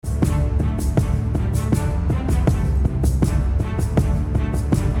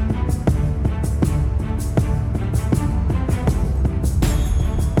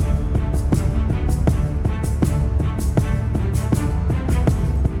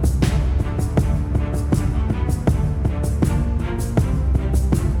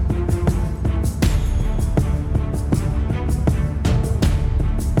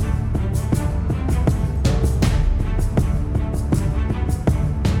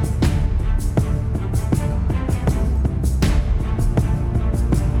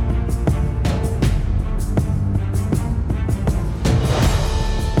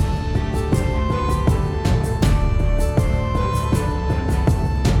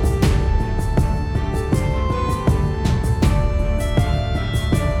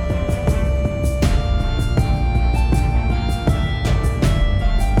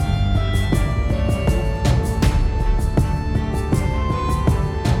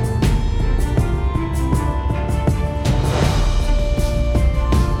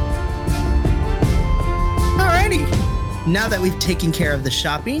now that we've taken care of the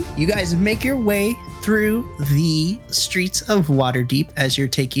shopping, you guys make your way through the streets of Waterdeep as you're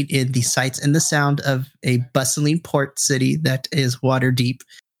taking in the sights and the sound of a bustling port city that is Waterdeep.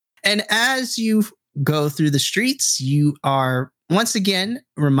 And as you go through the streets, you are once again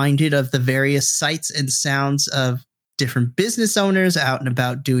reminded of the various sights and sounds of different business owners out and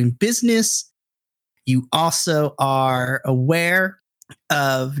about doing business. You also are aware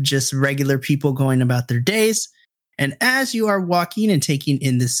of just regular people going about their days. And as you are walking and taking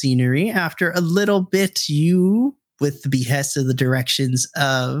in the scenery, after a little bit, you, with the behest of the directions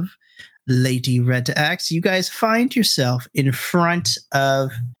of Lady Red Axe, you guys find yourself in front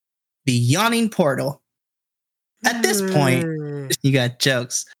of the yawning portal. At this point, you got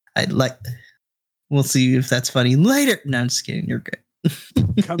jokes. We'll see if that's funny later. No, I'm just kidding. You're good.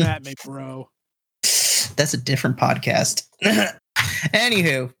 Come at me, bro. That's a different podcast.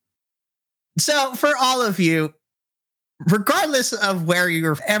 Anywho, so for all of you, regardless of where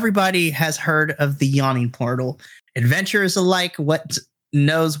you're, everybody has heard of the yawning portal. Adventurers alike, what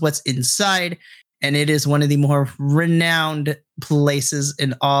knows what's inside, and it is one of the more renowned places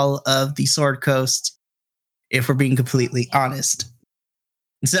in all of the Sword Coast, if we're being completely honest.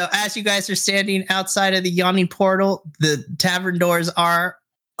 So as you guys are standing outside of the yawning portal, the tavern doors are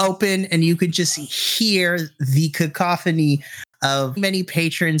open, and you could just hear the cacophony of many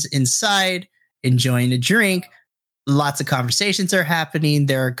patrons inside enjoying a drink. Lots of conversations are happening.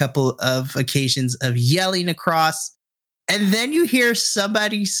 There are a couple of occasions of yelling across. And then you hear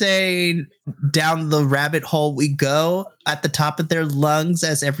somebody saying, "Down the rabbit hole we go," at the top of their lungs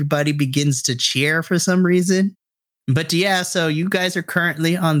as everybody begins to cheer for some reason. But yeah, so you guys are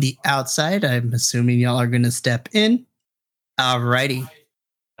currently on the outside. I'm assuming y'all are going to step in. Alrighty.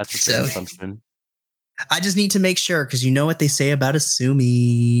 That's a fair assumption. I just need to make sure, because you know what they say about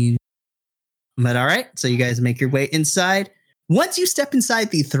assuming. But all right, so you guys make your way inside. Once you step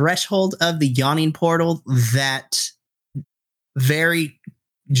inside the threshold of the yawning portal, that very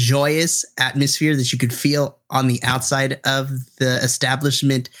joyous atmosphere that you could feel on the outside of the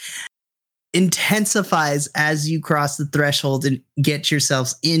establishment intensifies as you cross the threshold and get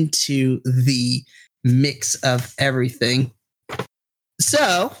yourselves into the mix of everything.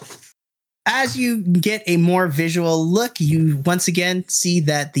 So, as you get a more visual look, you once again see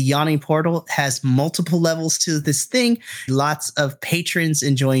that the yawning portal has multiple levels to this thing. Lots of patrons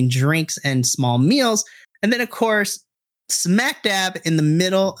enjoying drinks and small meals. And then, of course, smack dab in the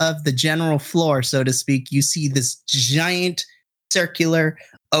middle of the general floor, so to speak, you see this giant circular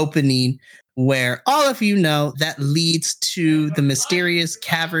opening where all of you know that leads to the mysterious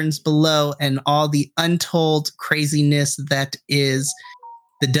caverns below and all the untold craziness that is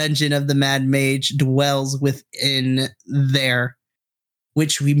the dungeon of the Mad Mage dwells within there,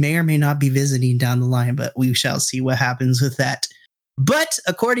 which we may or may not be visiting down the line, but we shall see what happens with that. But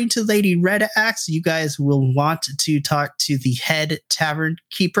according to Lady Red Axe, you guys will want to talk to the head tavern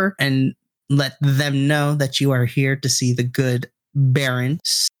keeper and let them know that you are here to see the good Baron.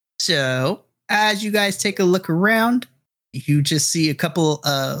 So as you guys take a look around, you just see a couple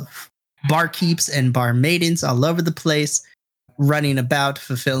of barkeeps and barmaidens all over the place, running about,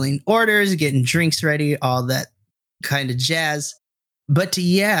 fulfilling orders, getting drinks ready, all that kind of jazz. But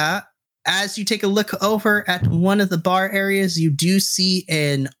yeah, as you take a look over at one of the bar areas, you do see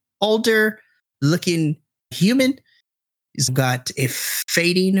an older looking human. He's got a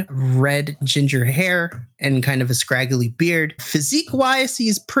fading red ginger hair and kind of a scraggly beard. Physique wise,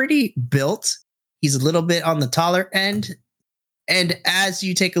 he's pretty built. He's a little bit on the taller end. And as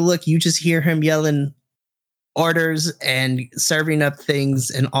you take a look, you just hear him yelling orders and serving up things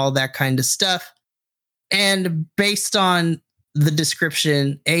and all that kind of stuff. And based on the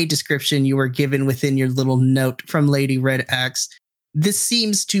description you were given within your little note from Lady Red Axe, this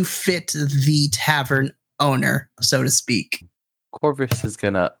seems to fit the tavern owner, so to speak. Corvus is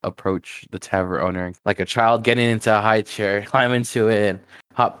gonna approach the tavern owner like a child getting into a high chair, climb into it, and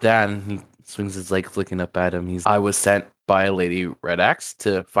hop down. He swings his legs, looking up at him. I was sent by Lady Red Axe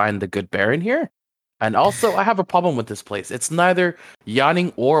to find the good Baron here. And also, I have a problem with this place. It's neither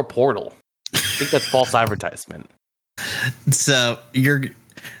yawning or a portal. I think that's false advertisement. So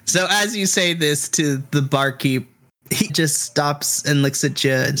as you say this to the barkeep, he just stops and looks at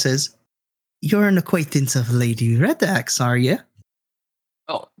you and says, "You're an acquaintance of Lady Red Axe, are you?"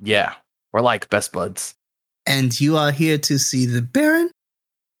 Oh, yeah. We're like best buds. "And you are here to see the Baron?"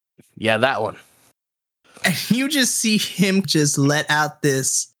 Yeah, that one. And you just see him just let out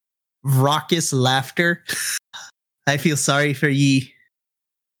this raucous laughter. "I feel sorry for ye."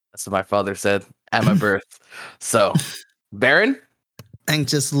 That's what my father said at my birth. So, Baron? And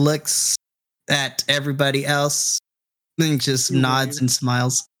just looks at everybody else. And just nods and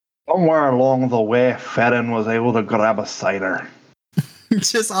smiles. Somewhere along the way, Ferren was able to grab a cider.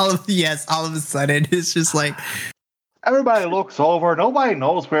 Just all of a sudden, it's just like... Everybody looks over. Nobody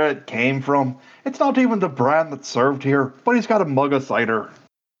knows where it came from. It's not even the brand that's served here, but he's got a mug of cider.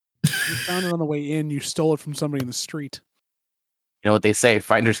 You found it on the way in. You stole it from somebody in the street. You know what they say,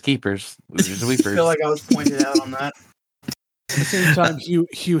 finders keepers, losers I weepers. feel like I was pointed out on that. At the same time,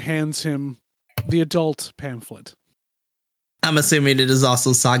 Hugh hands him the adult pamphlet. I'm assuming it is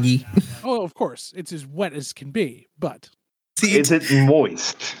also soggy. Oh, of course. It's as wet as can be, but... See, Is it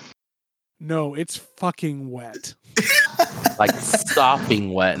moist? No, it's fucking wet. Like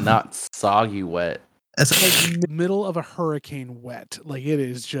sopping wet, not soggy wet. It's like middle of a hurricane wet. Like it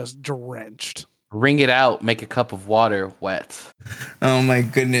is just drenched. Wring it out, make a cup of water wet. Oh my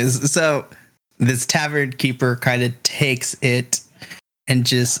goodness. So this tavern keeper kind of takes it and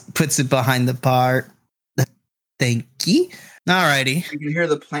just puts it behind the bar. Thank you. Alrighty. You can hear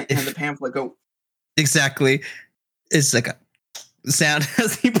the pamphlet go. Exactly. It's like a sound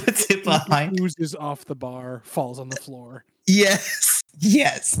as he puts it behind. Oozes off the bar, falls on the floor. Yes.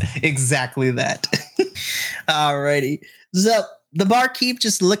 Yes. Exactly that. Alrighty. So the barkeep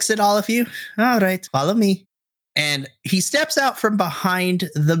just looks at all of you. All right, follow me. And he steps out from behind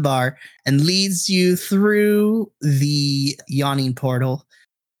the bar and leads you through the yawning portal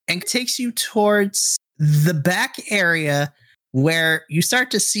and takes you towards the back area where you start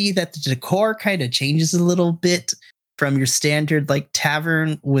to see that the decor kind of changes a little bit from your standard like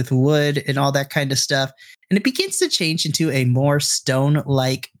tavern with wood and all that kind of stuff. And it begins to change into a more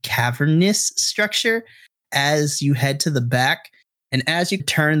stone-like cavernous structure as you head to the back. And as you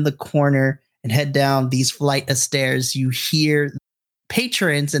turn the corner and head down these flight of stairs, you hear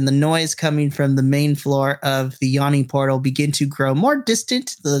patrons and the noise coming from the main floor of the yawning portal begin to grow more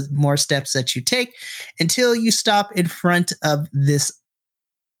distant the more steps that you take until you stop in front of this,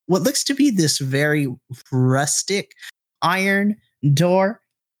 what looks to be this very rustic iron door.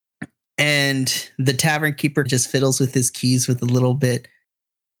 And the tavern keeper just fiddles with his keys with a little bit.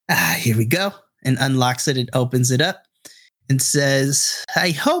 Here we go. And unlocks it and opens it up. And says,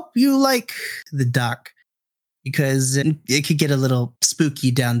 I hope you like the dock because it could get a little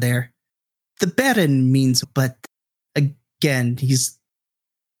spooky down there. The Baron means, but again,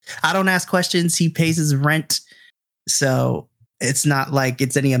 I don't ask questions. He pays his rent. So it's not like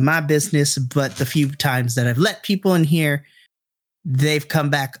it's any of my business, but the few times that I've let people in here, they've come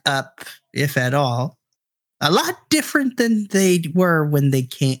back up, if at all, a lot different than they were when they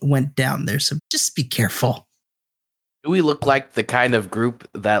went down there. So just be careful. Do we look like the kind of group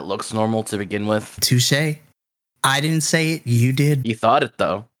that looks normal to begin with? Touche. I didn't say it. You did. You thought it,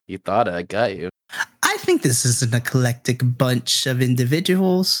 though. You thought it. I got you. I think this is an eclectic bunch of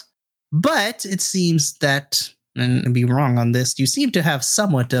individuals, but it seems that, and I'd be wrong on this, you seem to have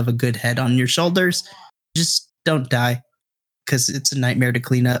somewhat of a good head on your shoulders. Just don't die, because it's a nightmare to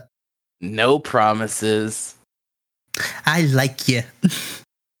clean up. No promises. I like you.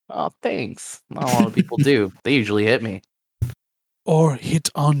 Oh, thanks. Not a lot of people do. They usually hit me. Or hit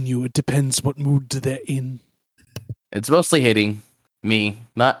on you. It depends what mood they're in. It's mostly hitting me,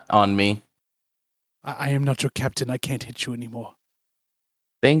 not on me. I am not your captain. I can't hit you anymore.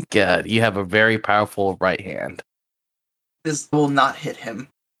 Thank God you have a very powerful right hand. This will not hit him.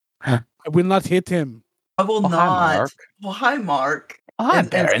 I will not hit him. I will not. Hi, Mark. Well, hi, Mark. Hi,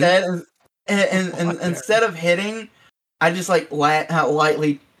 Baron. Instead of hitting, I just like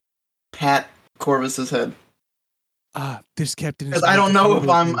lightly pat Corvus's head. This captain is... Because I don't know if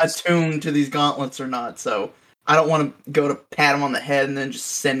I'm attuned to these gauntlets or not, so I don't want to go to pat him on the head and then just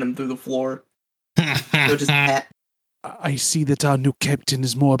send him through the floor. So just pat. I see that our new captain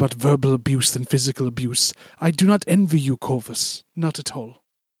is more about verbal abuse than physical abuse. I do not envy you, Corvus. Not at all.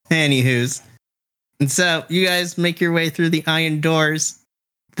 Anywho's. And so you guys make your way through the iron doors.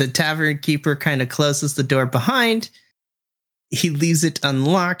 The tavern keeper kind of closes the door behind. He leaves it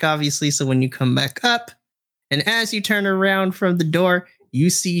unlocked, obviously, so when you come back up, and as you turn around from the door, you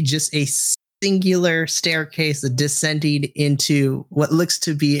see just a singular staircase descending into what looks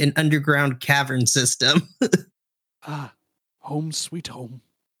to be an underground cavern system. Home sweet home.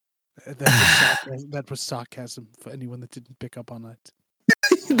 That was sarcasm for anyone that didn't pick up on it.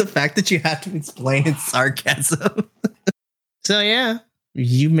 The fact that you have to explain it's sarcasm. So yeah,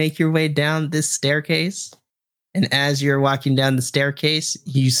 you make your way down this staircase. And as you're walking down the staircase,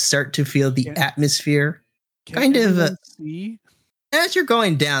 you start to feel the atmosphere. See? As you're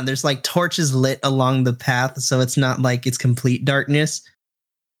going down, there's like torches lit along the path, so it's not like it's complete darkness.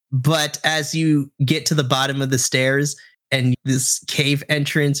 But as you get to the bottom of the stairs, and this cave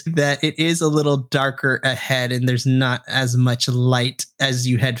entrance that it is a little darker ahead and there's not as much light as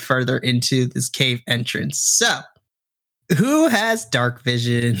you head further into this cave entrance. So, who has dark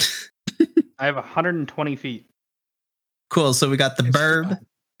vision? I have 120 feet. Cool. So we got the burb,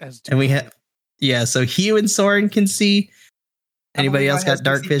 As and we have so Hugh and Sorrin can see. Anybody else got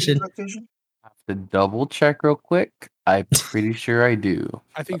dark vision? I have to double check real quick. I'm pretty sure I do.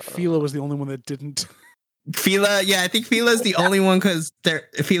 I think Fila was the only one that didn't. Fila, yeah, I think Fila's the only one because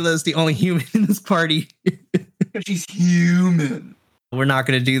Fila's the only human in this party. She's human. We're not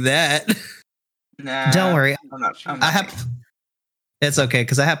going to do that. Nah. Don't worry. I'm not It's okay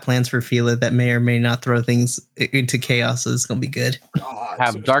because I have plans for Fila that may or may not throw things into chaos, so it's going to be good. God.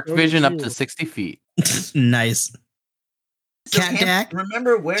 Have dark vision up to 60 feet. Nice. So Cat Dak,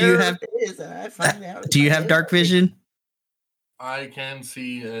 remember where do you have- it is, and I find out. do you have dark vision? I can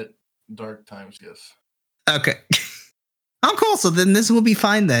see at dark times, yes. Okay. Oh, cool. So then this will be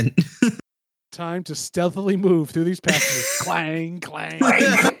fine then. Time to stealthily move through these passages. Clang, clang.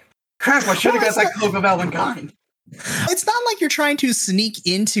 Crap, I should have got that cloak of Elvenkind. It's not like you're trying to sneak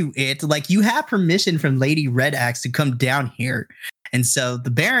into it. Like you have permission from Lady Red Axe to come down here. And so the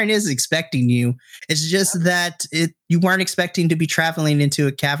Baron is expecting you. It's just that you weren't expecting to be traveling into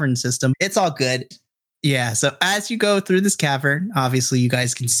a cavern system. It's all good. Yeah. So as you go through this cavern, obviously you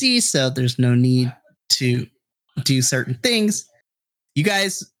guys can see, so there's no need to do certain things. You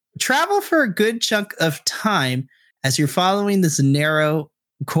guys travel for a good chunk of time as you're following this narrow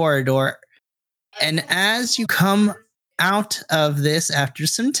corridor. And as you come out of this after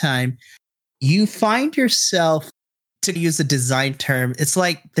some time, you find yourself, to use a design term, it's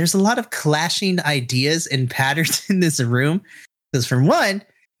like there's a lot of clashing ideas and patterns in this room. Because for one,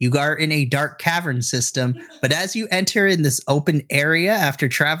 you are in a dark cavern system, but as you enter in this open area after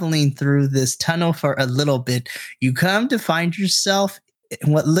traveling through this tunnel for a little bit, you come to find yourself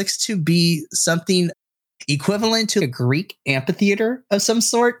in what looks to be something equivalent to a Greek amphitheater of some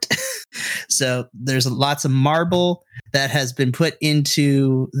sort. So there's lots of marble that has been put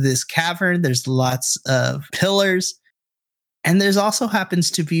into this cavern. There's lots of pillars. And there's also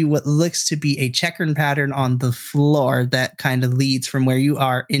happens to be what looks to be a checkered pattern on the floor that kind of leads from where you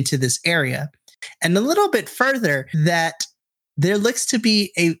are into this area. And a little bit further, that there looks to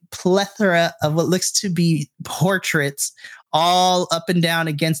be a plethora of what looks to be portraits all up and down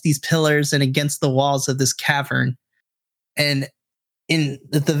against these pillars and against the walls of this cavern. And in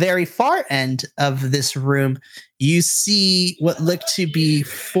the very far end of this room, you see what look to be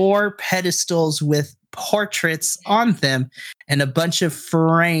 4 pedestals with portraits on them and a bunch of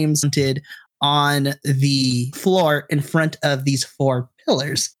frames mounted on the floor in front of these 4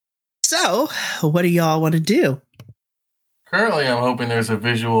 pillars. So, what do y'all want to do? Currently, I'm hoping there's a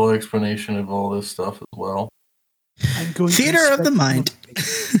visual explanation of all this stuff as well. I'm going Theater of the mind.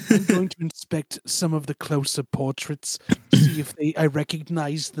 I'm going to inspect some of the closer portraits, see if I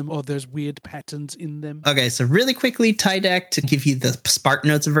recognize them or there's weird patterns in them. Okay, so really quickly, Tydak, to give you the Spark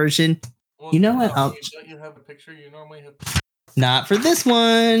Notes version. Well, You know what? Don't you have a picture? You normally have. Not for this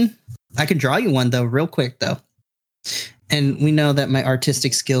one. I can draw you one, though, real quick, though. And we know that my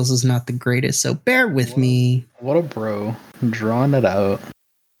artistic skills is not the greatest, so bear with me. What a bro. I'm drawing it out.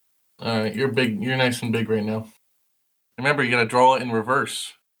 All right, you're big. You're nice and big right now. Remember, you gotta draw it in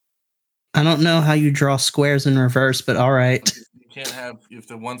reverse. I don't know how you draw squares in reverse, but all right. You can't have if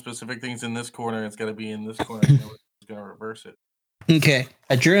the one specific thing's in this corner, it's gotta be in this corner. You know, it's gonna reverse it. Okay,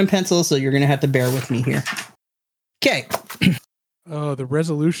 I drew in pencil, so you're going to have to bear with me here. Okay. Oh, the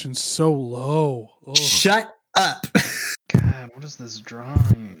resolution's so low. Oh. Shut up. God, what is this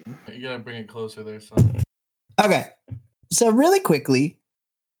drawing? You gotta bring it closer there, son. Okay. So really quickly.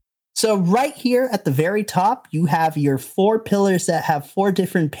 So right here at the very top, you have your 4 pillars that have 4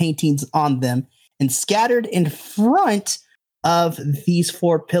 different paintings on them. And scattered in front of these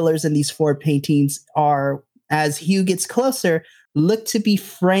 4 pillars and these 4 paintings are, as Hugh gets closer, look to be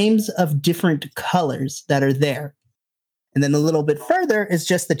frames of different colors that are there. And then a little bit further is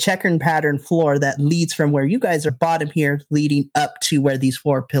just the checkered pattern floor that leads from where you guys are bottom here, leading up to where these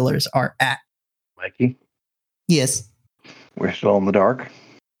 4 pillars are at. Mikey, Yes. we're still in the dark.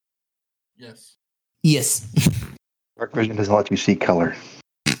 Yes. Yes. Dark vision doesn't let you see color.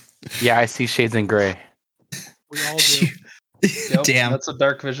 Yeah, I see shades in gray. We all do. Yep, Damn. that's what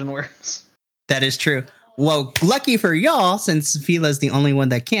dark vision works. That is true. Well, lucky for y'all, since Fila's the only one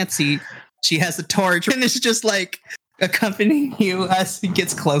that can't see, she has a torch and it's just like accompanying you as he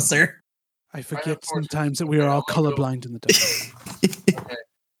gets closer. I forget sometimes that we are all colorblind in the dark.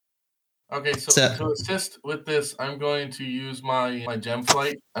 Okay, so to assist with this, I'm going to use my gem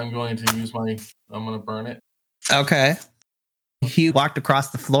flight. I'm going to burn it. Okay. Hugh walked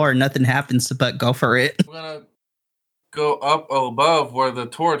across the floor. Nothing happens, but go for it. I'm gonna go up above where the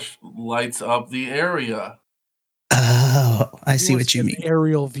torch lights up the area. Oh, I see what you An mean.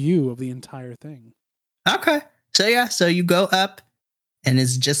 aerial view of the entire thing. Okay. So you go up, and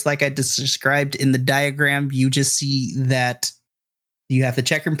it's just like I described in the diagram. You just see that you have the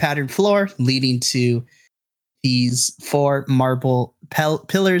checkered pattern floor leading to these 4 marble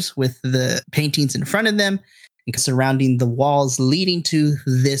pillars with the paintings in front of them. And surrounding the walls leading to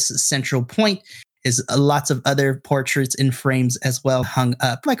this central point is lots of other portraits in frames as well hung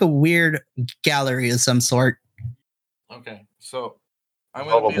up, like a weird gallery of some sort. Okay, so I'm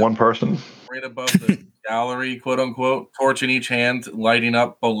All gonna of be one person. right above the gallery, quote unquote, torch in each hand, lighting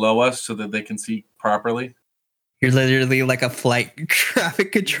up below us so that they can see properly. You're literally like a flight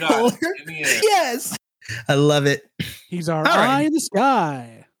traffic controller. In the air. Yes. I love it. He's our All right. eye in the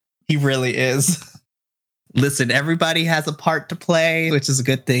sky. He really is. Listen, everybody has a part to play, which is a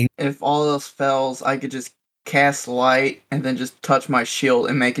good thing. If all else fails, I could just cast light and then just touch my shield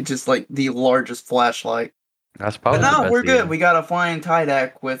and make it just like the largest flashlight. That's But probably the no, best we're good. idea. We got a flying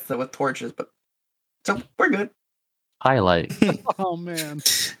Tydak with torches, but so we're good. Highlight. Oh man.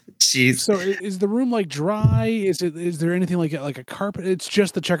 Jeez. So is the room like dry? Is there anything like a carpet? It's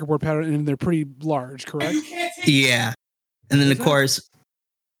just the checkerboard pattern, and they're pretty large, correct? Yeah. And then, of course,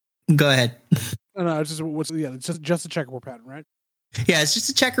 go ahead. No, it's just a checkerboard pattern, right? Yeah, it's just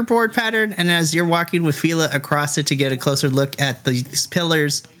a checkerboard pattern. And as you're walking with Fila across it to get a closer look at these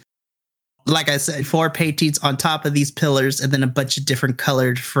pillars, like I said, 4 paintings on top of these pillars, and then a bunch of different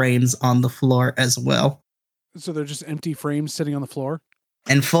colored frames on the floor as well. So they're just empty frames sitting on the floor?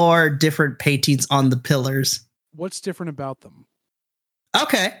 And 4 different paintings on the pillars. What's different about them?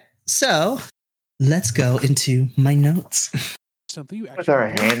 Okay, so let's go into my notes. Something you With our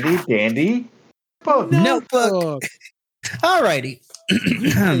handy dandy book. Notebook. Alririghty.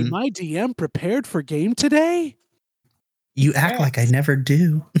 Hey, my DM prepared for game today? You act like I never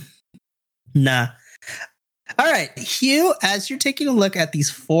do. Nah. All right, Hugh, as you're taking a look at these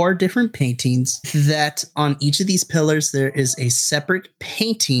 4 different paintings, that on each of these pillars, there is a separate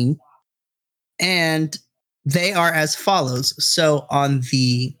painting, and they are as follows. So I'll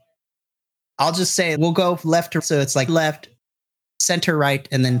just say we'll go left, so it's like left, center right,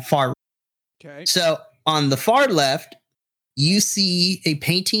 and then far right. Okay. So on the far left, you see a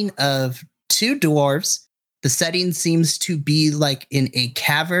painting of 2 dwarves. The setting seems to be like in a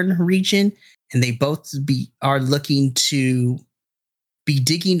cavern region, and they both are looking to be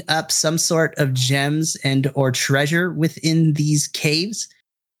digging up some sort of gems and or treasure within these caves.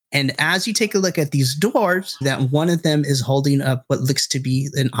 And as you take a look at these dwarves, that one of them is holding up what looks to be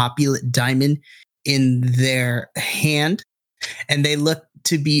an opulent diamond in their hand, and they look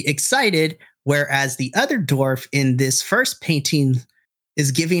to be excited, whereas the other dwarf in this first painting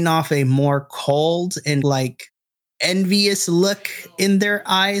is giving off a more cold and like envious look in their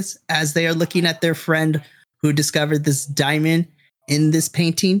eyes as they are looking at their friend who discovered this diamond in this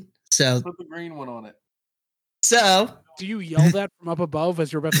painting. So Put the green one on it. Do you yell that from up above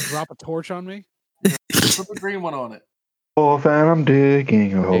as you're about to drop a torch on me? Put the green one on it. Oh, fan, I'm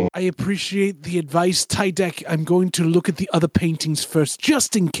digging a hole. I appreciate the advice, Tydak. I'm going to look at the other paintings first,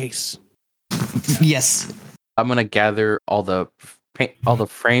 just in case. yes. I'm gonna gather all the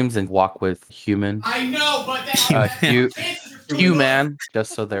frames and walk with human. I know, but that Hugh man,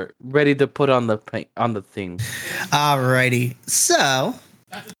 just so they're ready to put on the paint on the thing. Alrighty. So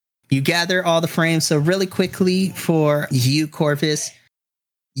you gather all the frames. So really quickly for you, Corvus,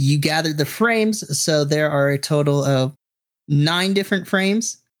 you gathered the frames. So there are a total of 9 different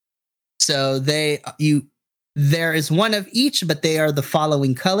frames. So there is one of each, but they are the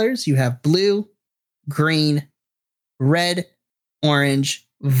following colors. You have blue, green, red, orange,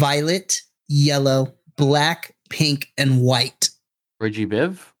 violet, yellow, black, pink, and white. Reggie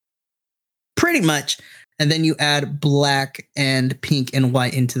Biv? Pretty much. And then you add black and pink and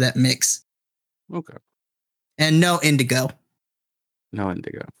white into that mix. Okay. And no indigo. No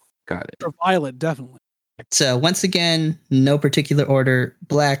indigo. Got it. Or violet, definitely. So once again, no particular order.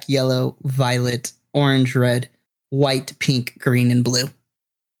 Black, yellow, violet, orange, red, white, pink, green, and blue.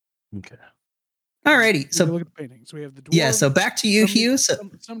 Okay. Alrighty. So So look at the paintings. We have the dwarves. yeah, so back to you, Hugh. So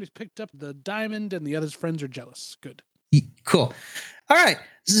Somebody's picked up the diamond, and the other's friends are jealous. Good. cool. All right.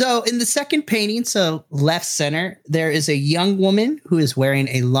 So in the second painting, so left center, there is a young woman who is wearing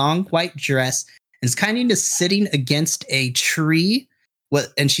a long white dress and is kind of just sitting against a tree.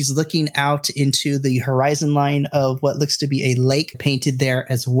 And she's looking out into the horizon line of what looks to be a lake painted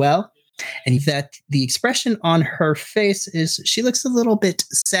there as well. And that the expression on her face is she looks a little bit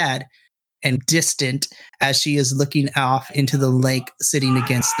sad. and distant as she is looking off into the lake sitting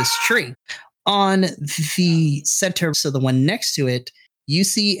against this tree. On the center, so the one next to it, you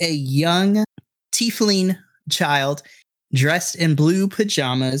see a young tiefling child dressed in blue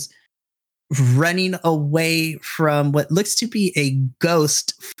pajamas running away from what looks to be a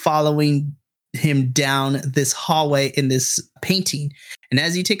ghost following him down this hallway in this painting. And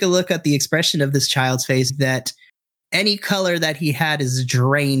as you take a look at the expression of this child's face, that any color that he had is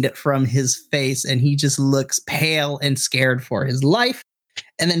drained from his face, and he just looks pale and scared for his life.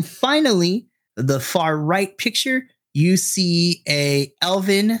 And then finally, the far right picture, you see an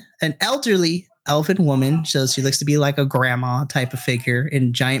elderly elven woman. So she looks to be like a grandma type of figure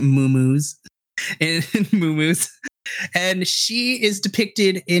in giant muumuus. And she is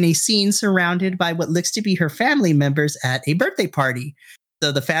depicted in a scene surrounded by what looks to be her family members at a birthday party.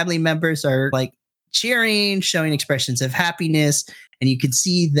 So the family members are like cheering, showing expressions of happiness. And you can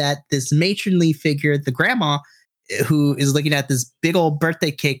see that this matronly figure, the grandma, who is looking at this big old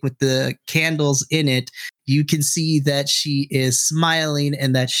birthday cake with the candles in it, you can see that she is smiling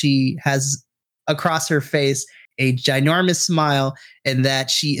and that she has across her face a ginormous smile and that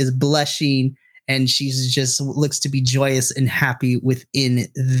she is blushing, and she's just looks to be joyous and happy within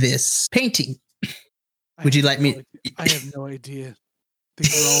this painting. Would you like me? I have no idea.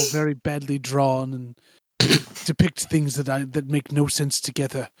 These are all very badly drawn and depict things that make no sense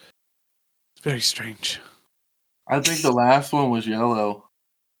together. It's very strange. I think the last one was yellow.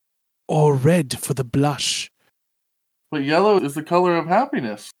 Or red for the blush. But yellow is the color of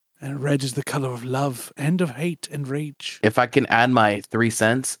happiness. And red is the color of love and of hate and rage. If I can add my 3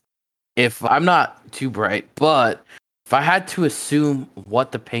 cents, if I'm not too bright, but if I had to assume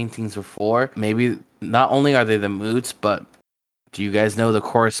what the paintings were for, maybe not only are they the moods, but do you guys know the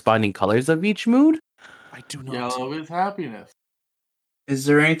corresponding colors of each mood? I do not. Yellow is happiness. Is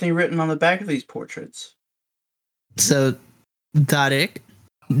there anything written on the back of these portraits? So, Dharak,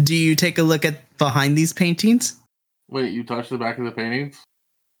 do you take a look at behind these paintings? Wait, you touched the back of the paintings?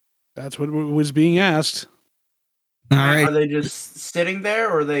 That's what was being asked. All right. Are they just sitting there,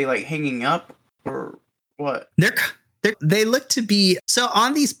 or are they like hanging up, or what? They look to be, so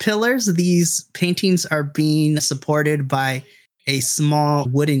on these pillars, these paintings are being supported by a small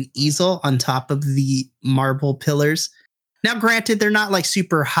wooden easel on top of the marble pillars. Now, granted, they're not like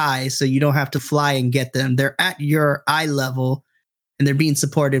super high, so you don't have to fly and get them. They're at your eye level, and they're being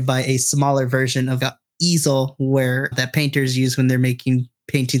supported by a smaller version of an easel where that painters use when they're making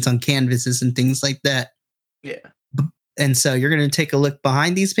paintings on canvases and things like that. Yeah. And so you're going to take a look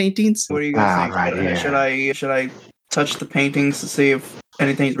behind these paintings. What do you guys think? Right here. Should I touch the paintings to see if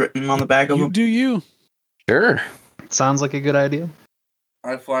anything's written on the back of You them? do you. Sure. Sounds like a good idea.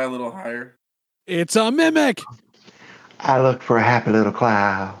 I fly a little higher. It's a mimic. I look for a happy little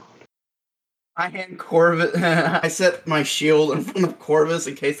cloud. I hand Corvus. I set my shield in front of Corvus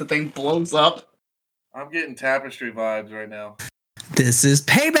in case the thing blows up. I'm getting tapestry vibes right now. This is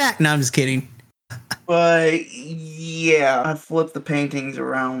payback. No, I'm just kidding. But yeah, I flipped the paintings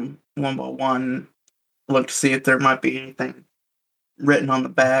around one by one, look to see if there might be anything written on the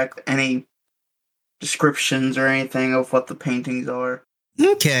back, any descriptions or anything of what the paintings are.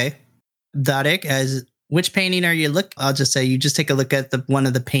 Okay. Dharak, as which painting are you look? I'll just say you just take a look at one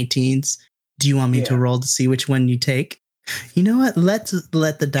of the paintings. Do you want me to roll to see which one you take? You know what? Let's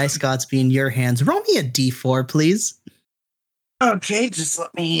let the dice gods be in your hands. Roll me a d4, please. Okay, just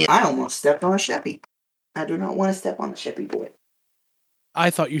let me. I almost stepped on a Chevy. I do not want to step on the Chevy boy.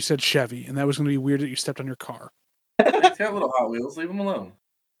 I thought you said Chevy, and that was going to be weird that you stepped on your car. He's got little Hot Wheels. Leave him alone.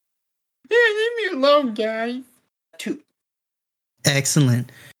 Yeah, leave me alone, guys. 2.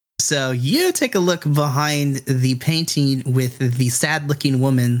 Excellent. So you take a look behind the painting with the sad-looking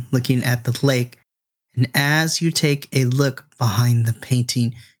woman looking at the lake. And as you take a look behind the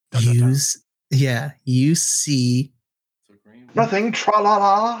painting, you see... Nothing,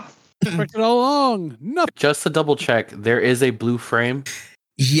 tra-la-la. Expected all along. Nothing. Just to double check, there is a blue frame.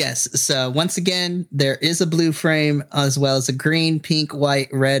 Yes. So once again, there is a blue frame as well as a green, pink, white,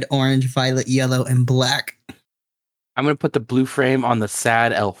 red, orange, violet, yellow, and black. I'm going to put the blue frame on the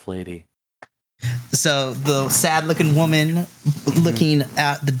sad elf lady. So the sad looking woman looking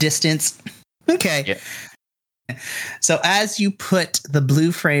at the distance. Okay. Yeah. So as you put the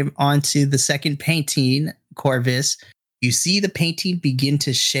blue frame onto the second painting, Corvus, you see the painting begin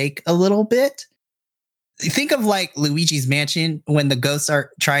to shake a little bit. Think of like Luigi's Mansion when the ghosts are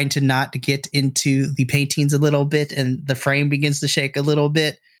trying to not get into the paintings a little bit and the frame begins to shake a little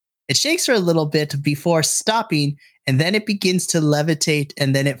bit. It shakes for a little bit before stopping, and then it begins to levitate,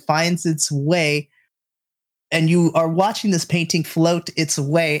 and then it finds its way And you are watching this painting float its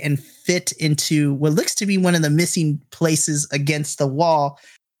way and fit into what looks to be one of the missing places against the wall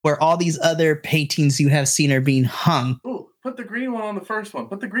where all these other paintings you have seen are being hung. Ooh, put the green one on the first one.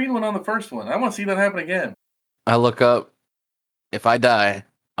 Put the green one on the first one. I want to see that happen again. I look up. If I die,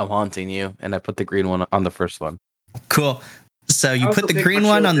 I'm haunting you, and I put the green one on the first one. Cool. So you I put also the picked green my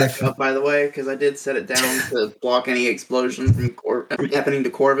one shield on back up, by the way, because I did set it down to block any explosions from happening to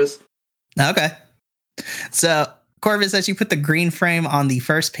Corvus. Okay. So, Corvus, as you put the green frame on the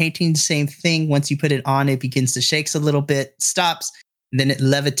first painting, same thing. Once you put it on, it begins to shake a little bit, stops, then it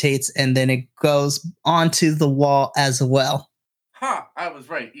levitates, and then it goes onto the wall as well. Ha! I was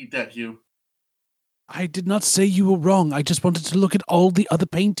right. Eat that, Hugh. I did not say you were wrong. I just wanted to look at all the other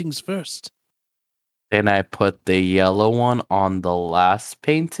paintings first. Then I put the yellow one on the last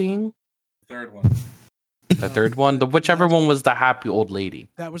painting. Third one. The third one, whichever one was the happy old lady.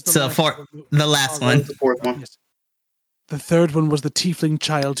 That was the So last for the last That one. was the fourth one. Yes. The third one was the tiefling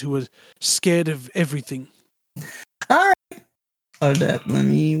child who was scared of everything. All right. Oh,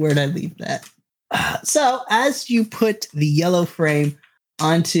 where'd I leave that? So as you put the yellow frame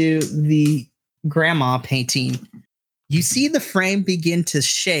onto the grandma painting, you see the frame begin to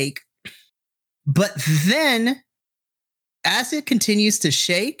shake, but then as it continues to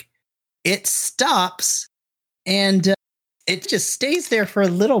shake, it stops and it just stays there for a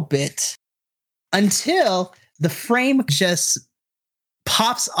little bit until the frame just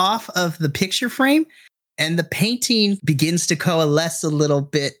pops off of the picture frame and the painting begins to coalesce a little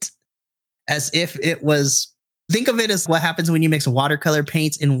bit as if it was. Think of it as what happens when you mix watercolor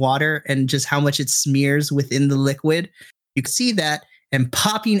paints in water and just how much it smears within the liquid. You can see that, and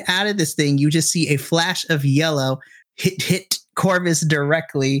popping out of this thing, you just see a flash of yellow hit Corvus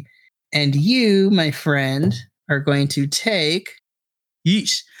directly. And you, my friend, are going to take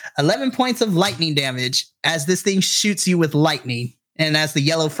 11 points of lightning damage as this thing shoots you with lightning. And as the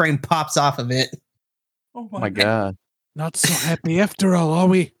yellow frame pops off of it. Oh Oh my god. Not so happy after all, are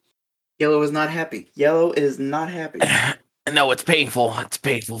we? Yellow is not happy. Yellow is not happy. No, it's painful. It's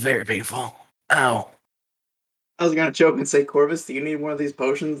painful. Very painful. Ow. I was gonna joke and say, Corvus, do you need one of these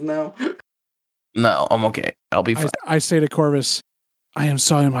potions now? No, I'm okay. I'll be fine. I say to Corvus, I am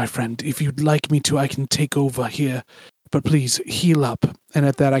sorry, my friend. If you'd like me to, I can take over here. But please, heal up. And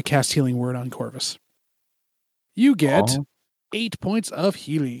at that, I cast Healing Word on Corvus. You get 8 points of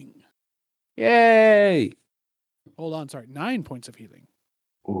healing. Yay! Hold on, sorry. 9 points of healing.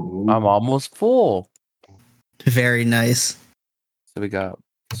 I'm almost full. Very nice.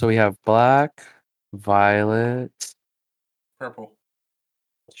 So we have black, violet, Purple.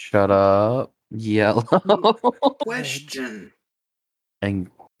 shut up, yellow, Question. and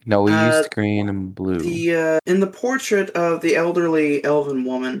no, we used green and blue. In the portrait of the elderly elven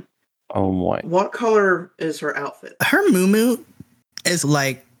woman, Oh boy. what color is her outfit? Her muumuu is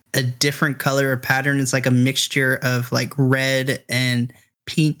like a different color or pattern. It's like a mixture of like red and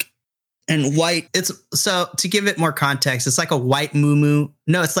pink and white. It's so to give it more context, it's like a white muumuu.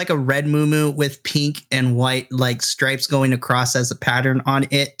 No, it's like a red muumuu with pink and white like stripes going across as a pattern on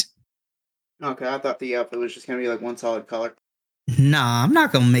it. Okay, I thought the outfit was just gonna be like one solid color. Nah, I'm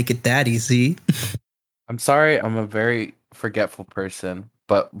not gonna make it that easy. I'm sorry, I'm a very forgetful person,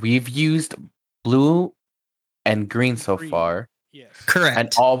 but we've used blue and green so Green. far, Yes. Correct. and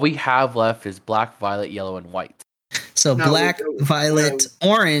all we have left is black, violet, yellow, and white. So No, black, violet,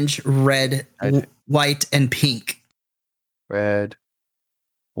 orange, red, white, and pink. Red,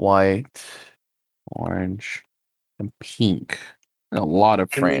 white, orange, and pink. And a lot of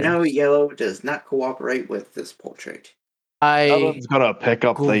And we frames. know yellow does not cooperate with this portrait. Alan's gonna pick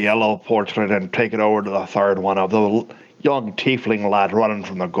up the yellow portrait and take it over to the third one of the young tiefling lad running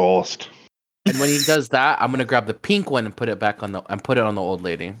from the ghost. And when he does that, I'm gonna grab the pink one and put it back on the old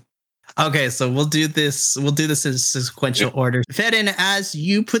lady. Okay, so we'll do this. We'll do this in sequential order. Ferren, as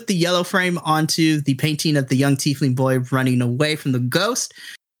you put the yellow frame onto the painting of the young tiefling boy running away from the ghost,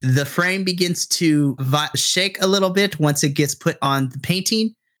 the frame begins to shake a little bit once it gets put on the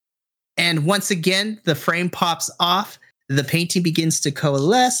painting. And once again, the frame pops off. The painting begins to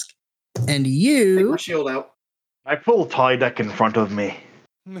coalesce. And Take you... my shield out. I pull Tydak in front of me.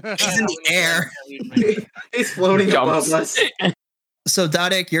 He's in the air. He's floating Jumps. above us. So,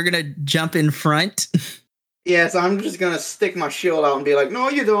 Dharak, you're going to jump in front. Yeah, so I'm just gonna stick my shield out and be like, no,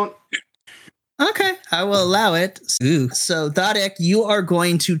 you don't. Okay, I will allow it. Ooh. So, Dharak, you are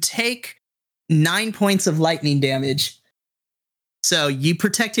going to take 9 points of lightning damage. So, you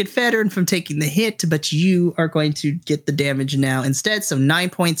protected Ferren from taking the hit, but you are going to get the damage now instead. So, 9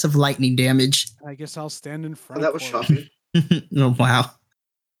 points of lightning damage. I guess I'll stand in Oh, front. that was for it. shocking. Oh, wow.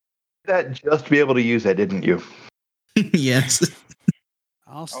 That just to be able to use that, didn't you? Yes.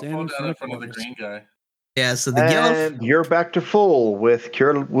 I'll I'll stand fall in down front in of front of the Corvus. green guy. Yeah, so the yellow. And you're back to full with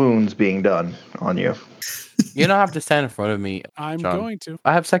cure wounds being done on you. You don't have to stand in front of me, I'm John. going to.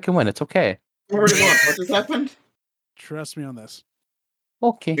 I have second win. It's okay. What just happened? Trust me on this.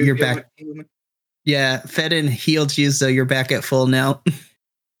 Okay. You're back. Yeah, Ferren healed you, so you're back at full now.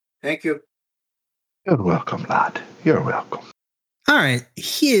 Thank you. You're welcome, lad. You're welcome. All right,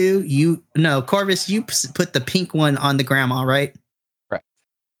 Hugh, Corvus, you put the pink one on the grandma, right? Right.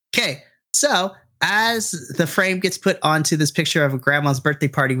 Okay, so as the frame gets put onto this picture of a grandma's birthday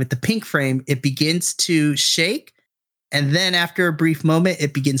party with the pink frame, it begins to shake. And then after a brief moment,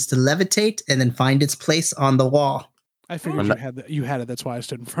 it begins to levitate and then find its place on the wall. I figured you had it. That's why I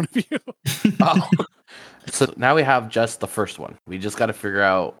stood in front of you. Oh. So now we have just the first one. We just got to figure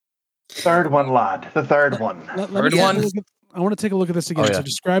out. Third one, lad. The third one. Third one. I want to take a look at this again. Oh, yeah. So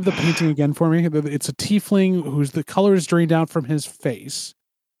describe the painting again for me. It's a tiefling whose the color is drained out from his face.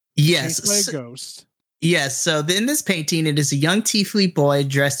 Yes. Chased by a ghost. Yes. So in this painting, it is a young tiefling boy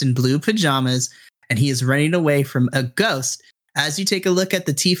dressed in blue pajamas, and he is running away from a ghost. As you take a look at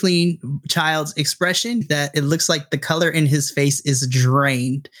the tiefling child's expression, that it looks like the color in his face is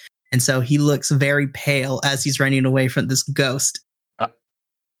drained. And so he looks very pale as he's running away from this ghost.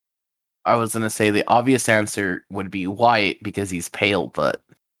 I was going to say the obvious answer would be white because he's pale, but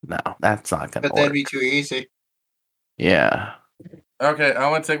no, that's not going to But that'd work. be too easy. Yeah. Okay,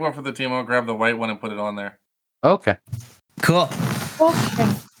 I'm gonna take one for the team. I'll grab the white one and put it on there. Okay. Cool.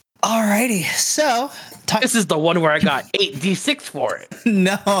 Okay. Alrighty. So This is the one where I got 8d6 for it.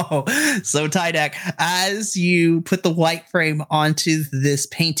 no. So Tydak, as you put the white frame onto this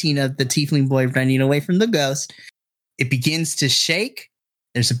painting of the tiefling boy running away from the ghost, it begins to shake.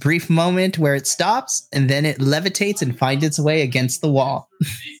 There's a brief moment where it stops, and then it levitates and finds its way against the wall.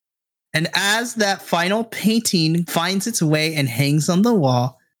 And as that final painting finds its way and hangs on the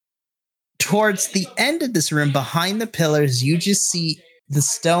wall, towards the end of this room, behind the pillars, you just see the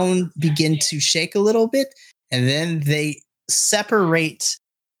stone begin to shake a little bit, and then they separate,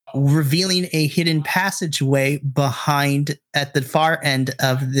 revealing a hidden passageway behind at the far end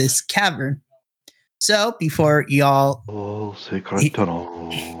of this cavern. So before y'all... Oh, secret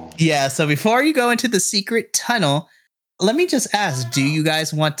tunnel. Yeah, so before you go into the secret tunnel, let me just ask, do you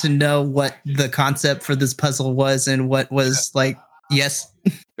guys want to know what the concept for this puzzle was and what was like... Yes?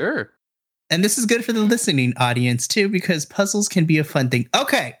 Sure. And this is good for the listening audience too, because puzzles can be a fun thing.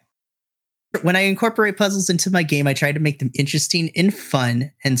 Okay. When I incorporate puzzles into my game, I try to make them interesting and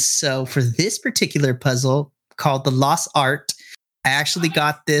fun. And so for this particular puzzle called The Lost Art, I actually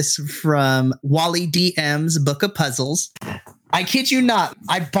got this from Wally DM's Book of Puzzles. I kid you not.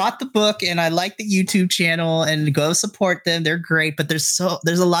 I bought the book and I like the YouTube channel and go support them. They're great, but there's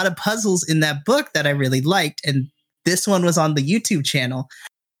a lot of puzzles in that book that I really liked. And this one was on the YouTube channel.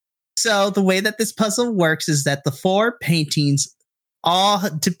 So the way that this puzzle works is that the 4 paintings all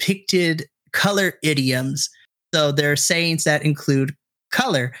depicted color idioms. So there are sayings that include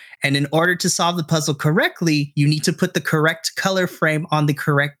color. And in order to solve the puzzle correctly, you need to put the correct color frame on the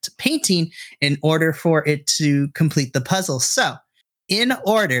correct painting in order for it to complete the puzzle. So in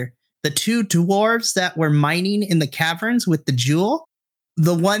order, the 2 dwarves that were mining in the caverns with the jewel,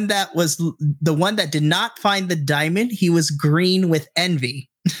 the one that did not find the diamond, he was green with envy.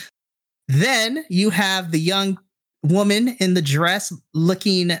 Then you have the young woman in the dress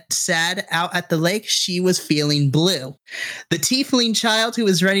looking sad out at the lake. She was feeling blue. The tiefling child who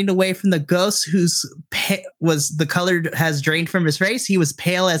was running away from the ghost, the color has drained from his face. He was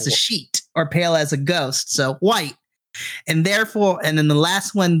pale as a sheet or pale as a ghost. So white. And then the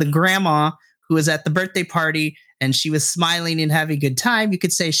last one, the grandma who was at the birthday party and she was smiling and having a good time. You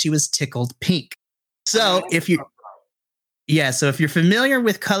could say she was tickled pink. So if you're familiar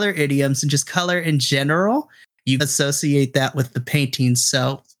with color idioms and just color in general, you associate that with the paintings.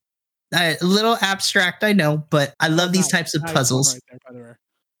 So a little abstract, I know, but I love these types of puzzles. Right there, by the way.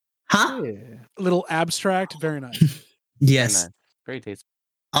 Huh? Yeah. A little abstract, very nice. Yes. Very tasteful.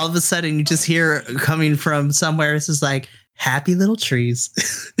 All of a sudden, you just hear coming from somewhere. It's just like happy little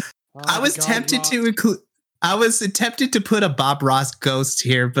trees. I was tempted to include. I was tempted to put a Bob Ross ghost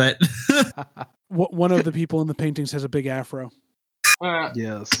here, but One of the people in the paintings has a big afro.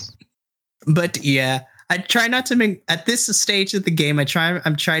 Yes. But yeah, I try not to make at this stage of the game. I'm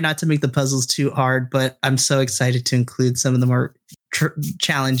trying not to make the puzzles too hard, but I'm so excited to include some of the more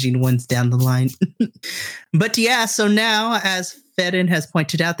challenging ones down the line. But yeah, so now, as Ferren has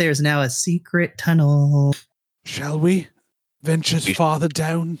pointed out, there is now a secret tunnel. Shall we venture farther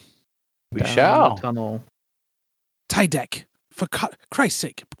down? We Down shall. the tunnel. Tydak, for Christ's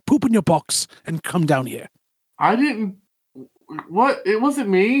sake, poop in your box and come down here. I didn't. What? It wasn't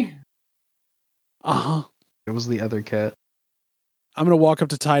me. Uh-huh. It was the other cat. I'm going to walk up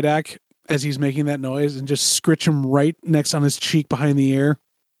to Tydak as he's making that noise and just scritch him right next on his cheek behind the ear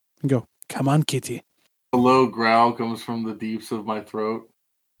and go, come on, kitty. A low growl comes from the deeps of my throat.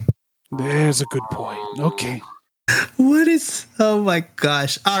 There's a good boy. Okay. What is... Oh my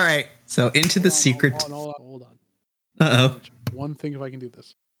gosh. All right. So into the secret... Hold on. Uh-oh. One thing if I can do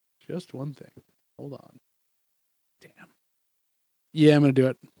this. Just one thing. Hold on. Damn. Yeah, I'm going to do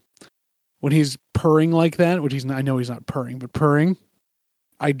it. When he's purring like that, which he's not, I know he's not purring, but purring,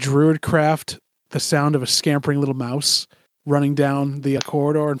 I druid craft the sound of a scampering little mouse running down the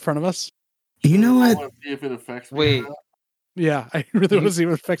corridor in front of us. You know I what? want to see if it affects me. Wait. Yeah, I really want to see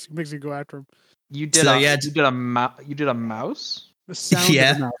what effects makes you go after him. You did you did a mouse? The sound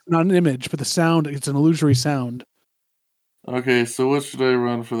of the mouse. Not an image, but the sound, it's an illusory sound. Okay, so what should I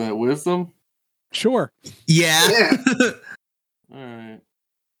run for that? Wisdom? Sure. Yeah. All right.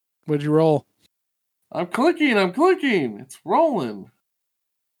 What'd you roll? I'm clicking. It's rolling.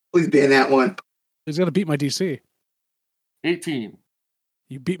 Please be in that one. He's got to beat my DC. 18.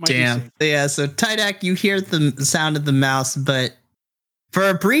 You beat my Damn. DC. Yeah, so Tydak, you hear the sound of the mouse, but for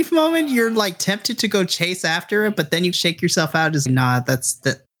a brief moment, you're like tempted to go chase after it, but then you shake yourself out as, nah, that's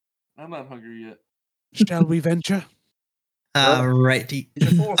the... I'm not hungry yet. Shall we venture? Alrighty.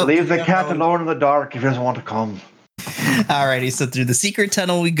 Leave the cat alone in the dark if he doesn't want to come. Alrighty, so through the secret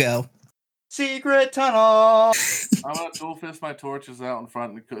tunnel we go. Secret tunnel. I'm going to dual fist my torches out in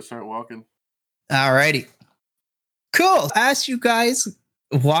front and start walking. Alrighty. Cool. As you guys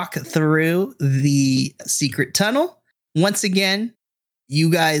walk through the secret tunnel, once again, you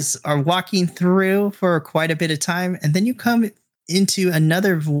guys are walking through for quite a bit of time, and then you come into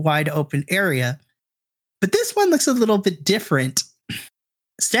another wide open area. But this one looks a little bit different.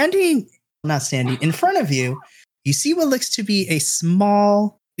 In front of you, you see what looks to be a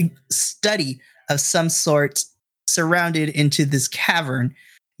small study of some sort surrounded into this cavern.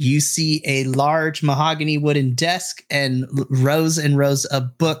 You see a large mahogany wooden desk and rows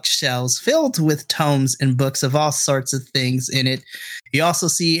of bookshelves filled with tomes and books of all sorts of things in it. You also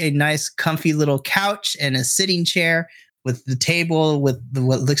see a nice comfy little couch and a sitting chair with the table with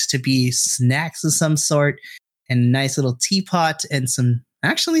what looks to be snacks of some sort and a nice little teapot and some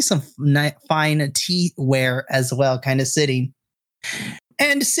fine teaware as well, kind of sitting.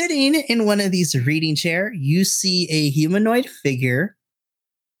 And sitting in one of these reading chairs, you see a humanoid figure.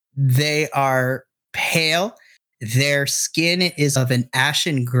 They are pale. Their skin is of an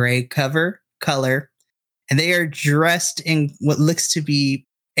ashen gray color, and they are dressed in what looks to be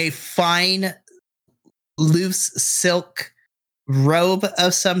a fine, loose silk robe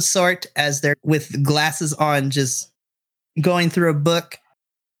of some sort, as they're with glasses on, just going through a book.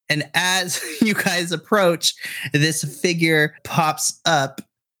 And as you guys approach, this figure pops up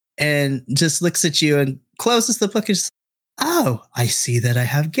and just looks at you and closes the book and says, "Oh, I see that I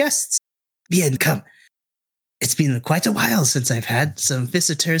have guests. Bien, come. It's been quite a while since I've had some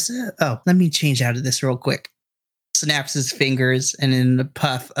visitors. Let me change out of this real quick." Snaps his fingers, and in the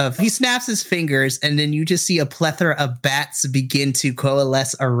puff of... He snaps his fingers, and then you just see a plethora of bats begin to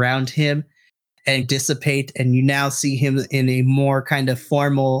coalesce around him and dissipate, and you now see him in a more kind of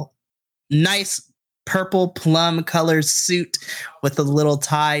formal, nice purple plum colored suit with a little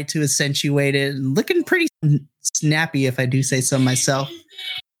tie to accentuate it, and looking pretty snappy, if I do say so myself.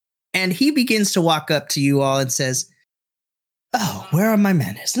 And he begins to walk up to you all and says, "Oh, where are my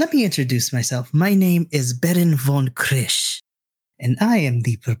manners? Let me introduce myself. My name is Baron von Krish, and I am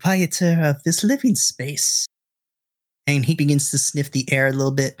the proprietor of this living space." And he begins to sniff the air a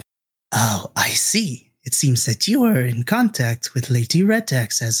little bit. "Oh, I see. It seems that you are in contact with Lady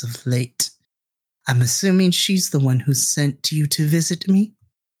Redax as of late. I'm assuming she's the one who sent you to visit me?"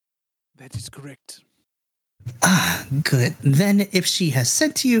 That is correct. "Ah, good. Then if she has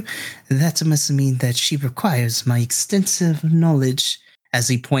sent you, that must mean that she requires my extensive knowledge," as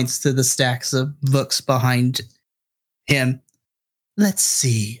he points to the stacks of books behind him. "Let's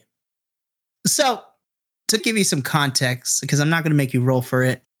see." So, to give you some context, because I'm not going to make you roll for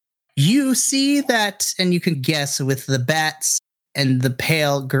it, you see that, and you can guess with the bats and the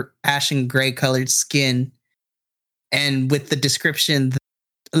pale ashen gray colored skin, and with the description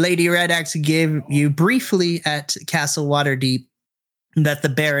Lady Redax gave you briefly at Castle Waterdeep, that the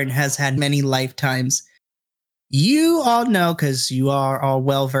Baron has had many lifetimes. You all know, because you are all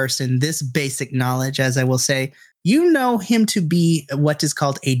well versed in this basic knowledge, as I will say, you know him to be what is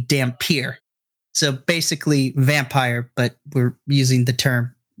called a Dhampir. So basically vampire, but we're using the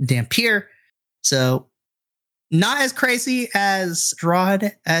term Dhampir. So Not as crazy as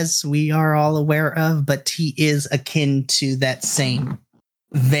Strahd as we are all aware of, but he is akin to that same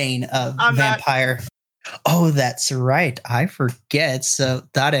vein of vampire. Oh, that's right. I forget. So,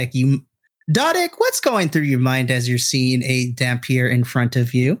 Dharak, what's going through your mind as you're seeing a Dhampir in front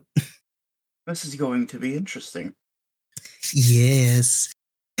of you? This is going to be interesting. Yes.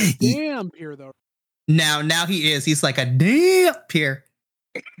 Dhampir, though. Now he is. He's like a Dhampir.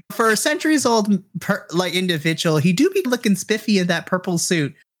 For a centuries-old individual, he do be looking spiffy in that purple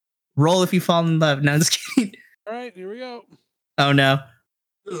suit. Roll if you fall in love. No, I'm just kidding. All right, here we go. Oh, no.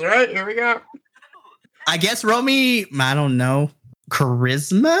 All right, here we go. I guess roll me, I don't know,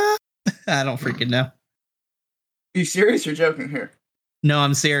 charisma? I don't freaking know. You serious or joking here? No,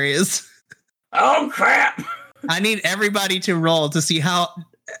 I'm serious. Oh, crap! I need everybody to roll to see how...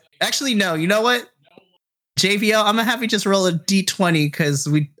 Actually, no, you know what? JVL, I'm going to have you just roll a D20 because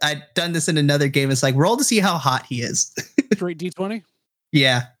I've done this in another game. It's like, roll to see how hot he is. Straight D20?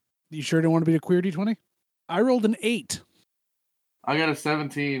 Yeah. You sure don't want to be a queer D20? I rolled an 8. I got a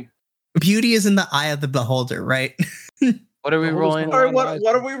 17. Beauty is in the eye of the beholder, right? What are we rolling? All right,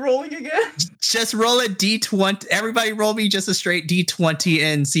 what are we rolling again? Just roll a D20. Everybody roll me just a straight D20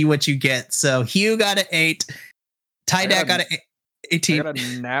 and see what you get. So Hugh got an 8. Tydak got an 18. I got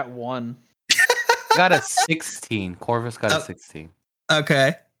a nat 1. Got a 16. Corvus got a 16.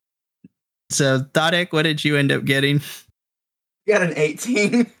 Okay. So Dharak, what did you end up getting? Got an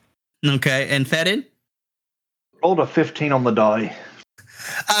 18. Okay. And Ferren? Rolled a 15 on the die.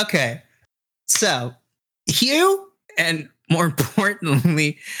 Okay. So Hugh, and more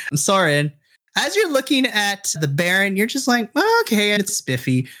importantly, Sorrin, as you're looking at the Baron, you're just like, oh, okay, it's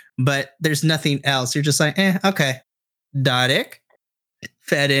spiffy, but there's nothing else. You're just like, okay. Dharak,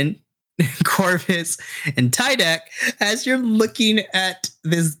 Ferren, Corvus, and Tydak, as you're looking at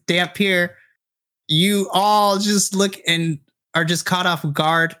this Dhampir, you all just look and are just caught off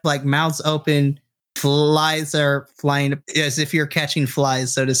guard, like mouths open, flies are flying as if you're catching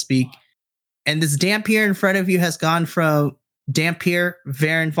flies, so to speak. And this Dhampir in front of you has gone from Dhampir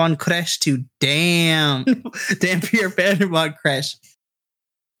Ferren von Kresh to Dhampir Ferren von Kresh.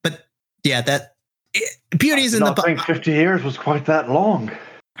 But yeah, beauty's in the... I think 50 years was quite that long.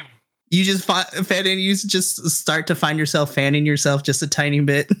 You just start to find yourself fanning yourself just a tiny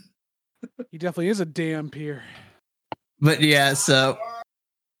bit. He definitely is a Dhampir. But yeah, so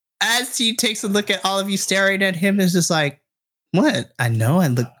as he takes a look at all of you staring at him, is just like, what? I know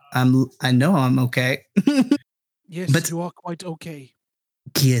I'm okay. Yes, but you are quite okay.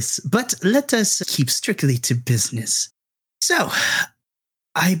 Yes, but let us keep strictly to business. So,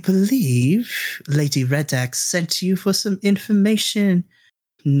 I believe Lady Redax sent you for some information.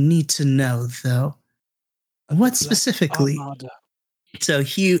 Need to know, though. What specifically? So,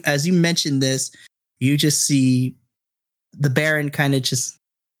 Hugh, as you mentioned this, you just see the Baron kind of just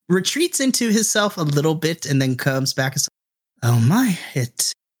retreats into himself a little bit and then comes back and says, oh my,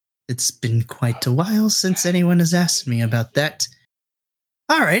 it's been quite a while since anyone has asked me about that.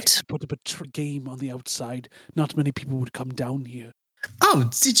 All right. Put up a game on the outside. Not many people would come down here. Oh,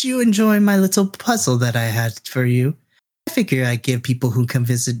 did you enjoy my little puzzle that I had for you? I figure I give people who come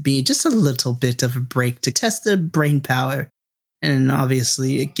visit me just a little bit of a break to test their brain power. And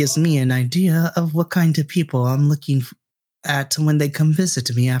obviously, it gives me an idea of what kind of people I'm looking at when they come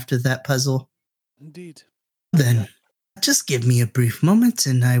visit me after that puzzle. Indeed. Then, just give me a brief moment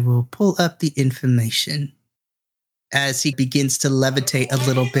and I will pull up the information. As he begins to levitate a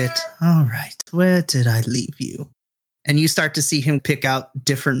little bit. All right, where did I leave you? And you start to see him pick out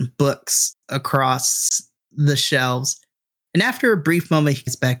different books across the shelves. And after a brief moment, he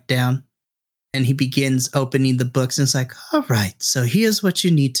gets back down and he begins opening the books. And it's like, all right, so here's what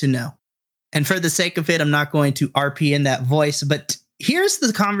you need to know. And for the sake of it, I'm not going to RP in that voice, but here's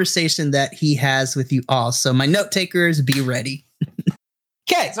the conversation that he has with you all. So my note takers, be ready.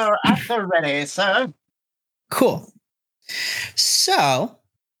 Okay. So after ready, sir. Cool. So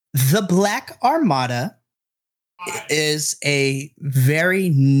the Black Armada is a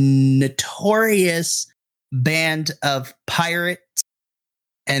very notorious band of pirates.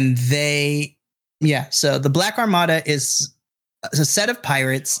 And so the Black Armada is a set of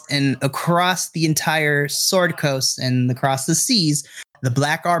pirates, and across the entire Sword Coast and across the seas, the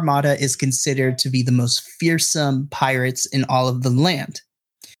Black Armada is considered to be the most fearsome pirates in all of the land.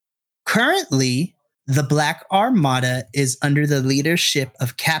 Currently, the Black Armada is under the leadership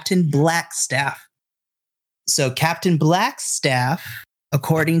of Captain Blackstaff. So Captain Blackstaff,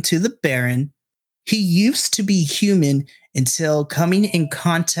 according to the Baron, he used to be human until coming in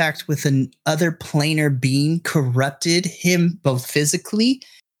contact with an other planar being corrupted him both physically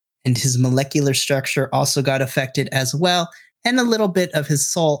and his molecular structure also got affected as well. And a little bit of his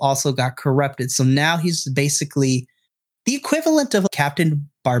soul also got corrupted. So now he's basically the equivalent of Captain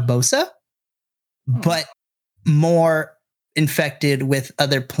Barbosa, but more infected with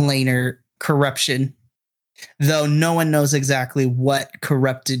other planar corruption. Though no one knows exactly what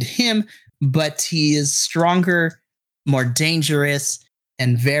corrupted him, but he is stronger, more dangerous,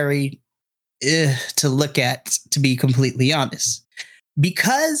 and very to look at, to be completely honest.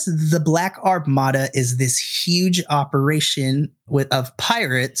 Because the Black Armada is this huge operation of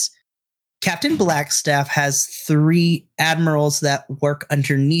pirates, Captain Blackstaff has 3 admirals that work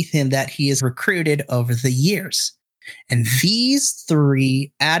underneath him that he has recruited over the years. And these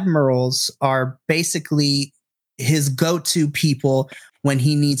 3 admirals are basically his go-to people when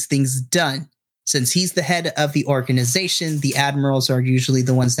he needs things done. Since he's the head of the organization, the admirals are usually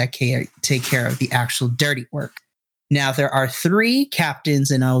the ones that take care of the actual dirty work. Now, there are 3 captains,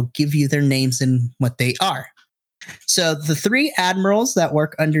 and I'll give you their names and what they are. So the 3 admirals that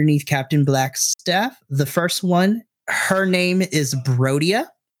work underneath Captain Blackstaff, the first one, her name is Brodia.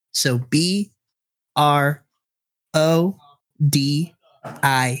 So Brodia.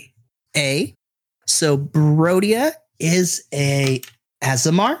 So Brodia is a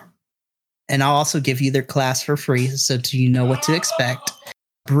Aasimar, and I'll also give you their class for free, so you know what to expect.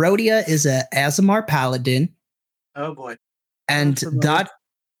 Brodia is a Aasimar Paladin. Oh boy. And so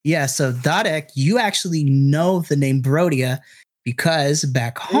Tydak, you actually know the name Brodia because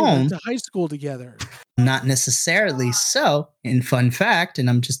back home, they went to high school together. Not necessarily so. In fun fact, and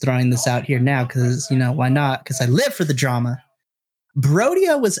I'm just throwing this out here now because, why not? Because I live for the drama.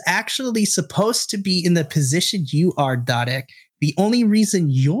 Brodia was actually supposed to be in the position you are, Tydak. The only reason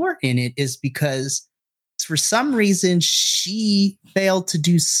you're in it is because for some reason she failed to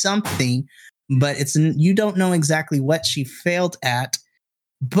do something, but you don't know exactly what she failed at.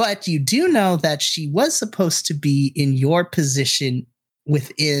 But you do know that she was supposed to be in your position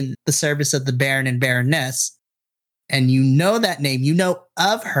within the service of the Baron and Baroness. And you know that name. You know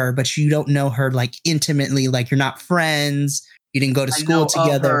of her, but you don't know her like intimately. Like you're not friends. You didn't go to school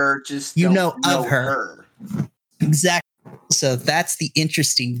together. You know of her. Exactly. So that's the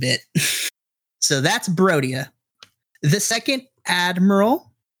interesting bit. So that's Brodia. The second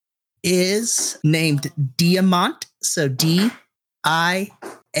admiral is named Diamant. So Diamant.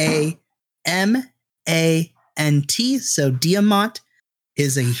 So Diamant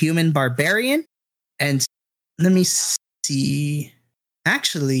is a human barbarian. And let me see.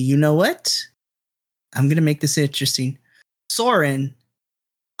 Actually, you know what? I'm going to make this interesting. Sorrin,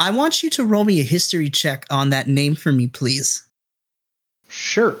 I want you to roll me a history check on that name for me, please.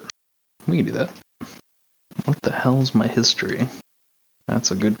 Sure. We can do that. What the hell's my history?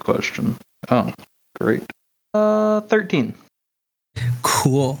 That's a good question. Oh, great. 13.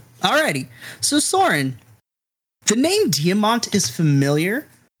 Cool. Alrighty. So Sorrin, the name Diamant is familiar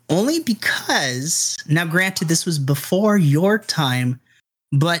only because, now granted this was before your time,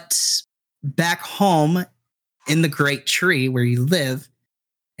 but back home in the Great Tree where you live,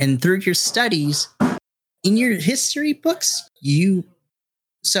 and through your studies, in your history books,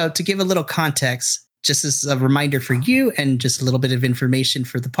 so to give a little context, just as a reminder for you and just a little bit of information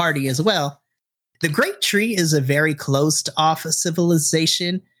for the party as well, the Great Tree is a very closed off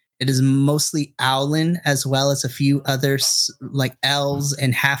civilization. It is mostly Owlin as well as a few others like elves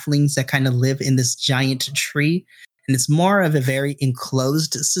and halflings that kind of live in this giant tree. And it's more of a very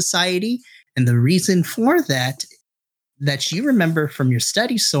enclosed society. And the reason for that you remember from your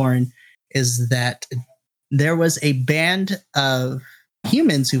study, Sorrin, is that there was a band of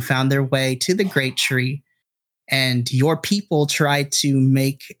humans who found their way to the Great Tree, and your people tried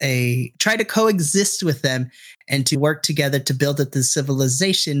to coexist with them and to work together to build up the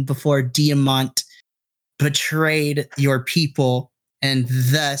civilization before Diamant betrayed your people, and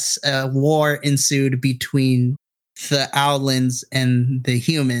thus a war ensued between the Owlins and the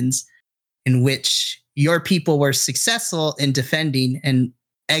humans, in which your people were successful in defending and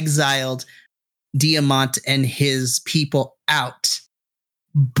exiled Diamant and his people out.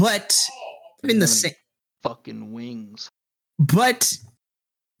 But in the same fucking wings. But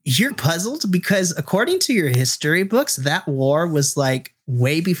you're puzzled because according to your history books, that war was like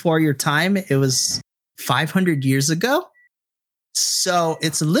way before your time. It was 500 years ago. So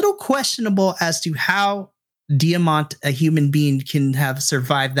it's a little questionable as to how Diamant, a human being, can have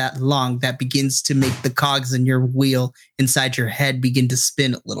survived that long. That begins to make the cogs in your wheel inside your head begin to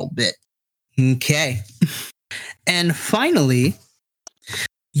spin a little bit. Okay. And finally,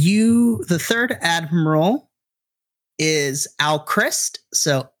 the third admiral is Alcryst.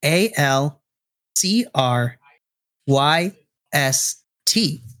 So Alcryst.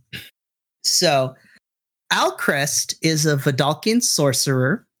 So, Alcrest is a Vidalcan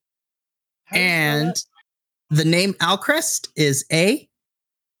sorcerer, and the name Alcrest is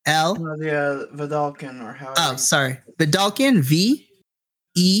A-L. No, the Vidalcan or how? Oh, sorry. Vidalcan,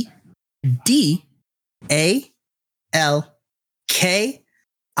 V-E-D-A-L-K-I-N.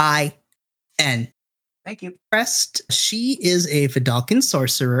 Thank you. Crest, she is a Vidalcan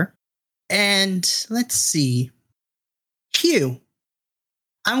sorcerer. And let's see. Hugh,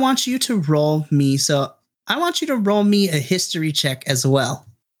 I want you to roll me. So I want you to roll me a history check as well.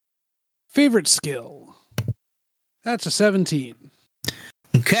 Favorite skill. That's a 17.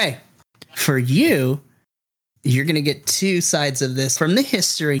 Okay. For you, you're going to get two sides of this. From the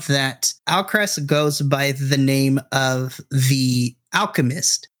history, that Alcrest goes by the name of the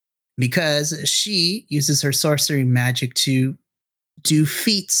Alchemist because she uses her sorcery magic to do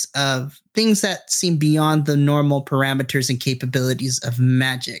feats of things that seem beyond the normal parameters and capabilities of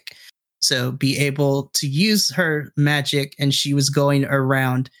magic. So be able to use her magic, and she was going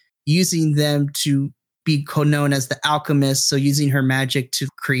around using them to be known as the alchemist. So using her magic to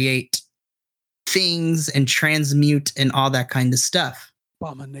create things and transmute and all that kind of stuff.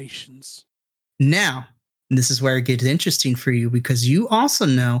 Abominations. Now, this is where it gets interesting for you, because you also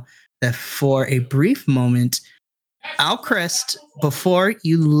know that for a brief moment, Alcrest, before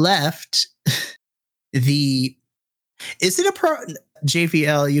you left is it a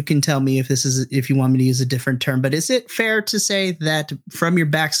JVL, you can tell me if you want me to use a different term, but is it fair to say that from your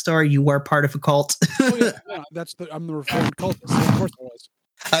backstory you were part of a cult? Oh yeah, I'm the reformed cultist. So of course I was.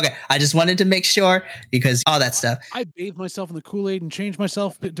 Okay, I just wanted to make sure, because all that stuff. I bathed myself in the Kool-Aid and changed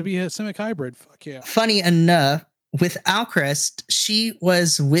myself to be a Simic Hybrid. Fuck yeah. Funny enough, with Alcrest, she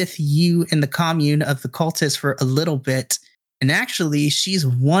was with you in the commune of the cultists for a little bit. And actually, she's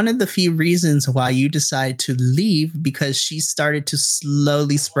one of the few reasons why you decided to leave, because she started to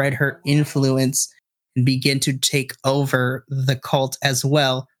slowly spread her influence and begin to take over the cult as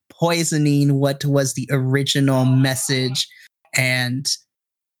well, poisoning what was the original message and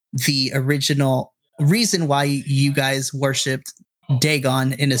the original reason why you guys worshipped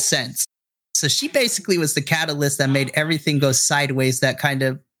Dagon in a sense. So she basically was the catalyst that made everything go sideways, that kind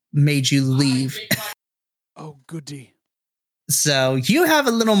of made you leave. Oh, goody. So you have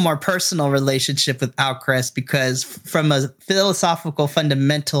a little more personal relationship with Alcrest, because from a philosophical,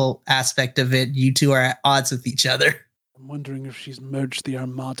 fundamental aspect of it, you two are at odds with each other. I'm wondering if she's merged the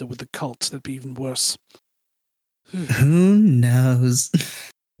Armada with the cult. That'd be even worse. Who knows?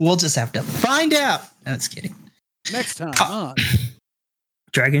 We'll just have to find out. No, it's kidding. Next time on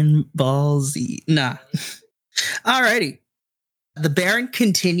Dragon Ball Z. Nah. Alrighty. The Baron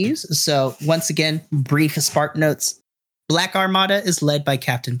continues. So once again, brief Spark notes. Black Armada is led by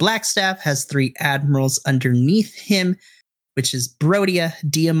Captain Blackstaff, has 3 admirals underneath him, which is Brodia,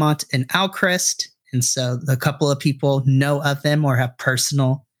 Diamant, and Alcrest. And so a couple of people know of them or have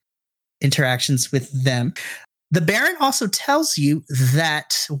personal interactions with them. The Baron also tells you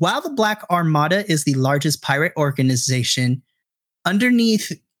that while the Black Armada is the largest pirate organization,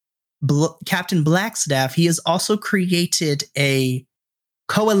 underneath Captain Blackstaff, he has also created a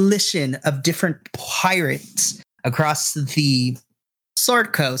coalition of different pirates across the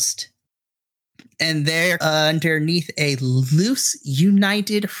Sword Coast. And they're underneath a loose,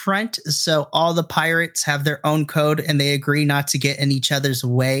 united front. So all the pirates have their own code and they agree not to get in each other's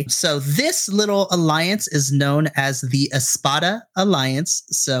way. So this little alliance is known as the Espada Alliance.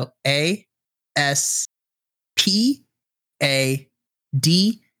 So A-S-P-A-D-A.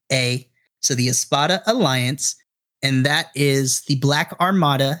 So the Espada Alliance. And that is the Black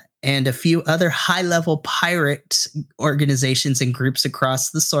Armada and a few other high-level pirate organizations and groups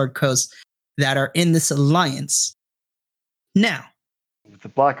across the Sword Coast that are in this alliance. Now, The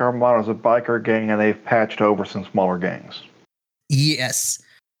Black Armada is a biker gang, and they've patched over some smaller gangs. yes.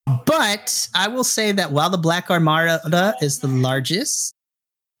 But I will say that while the Black Armada is the largest,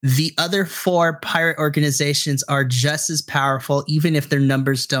 the other 4 pirate organizations are just as powerful, even if their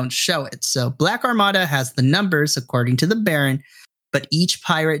numbers don't show it. So Black Armada has the numbers, according to the Baron, but each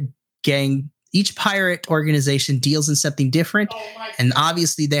pirate organization deals in something different. And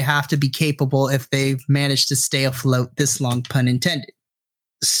obviously they have to be capable if they've managed to stay afloat this long, pun intended.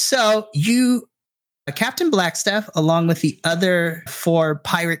 So Captain Blackstaff, along with the other 4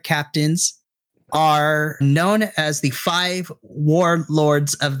 pirate captains, are known as the 5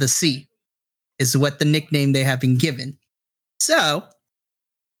 Warlords of the Sea, is what the nickname they have been given. So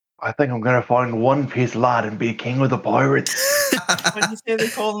I think I'm gonna find One Piece lad and be king of the pirates. What did you say they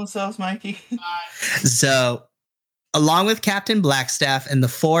call themselves, Mikey? So, along with Captain Blackstaff and the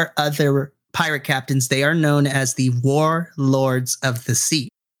 4 other pirate captains, they are known as the Warlords of the Sea.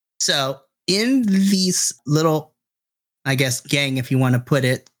 So, in these little, I guess, gang, if you want to put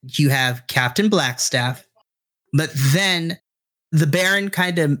it, you have Captain Blackstaff, but then the Baron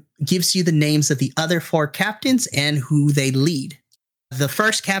kind of gives you the names of the other 4 captains and who they lead. The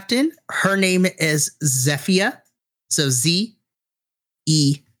first captain, her name is Zephia. So Zepphia.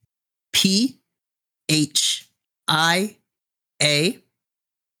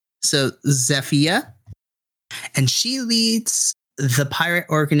 So Zephia. And she leads the pirate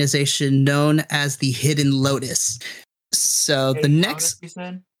organization known as the Hidden Lotus. So the next... Lotus, you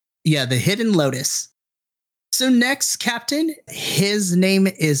said? Yeah, the Hidden Lotus. So next captain, his name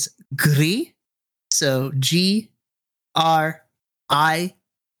is Gris. So Griss.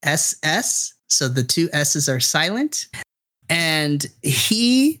 So the 2 S's are silent. And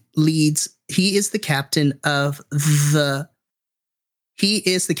he is the captain of the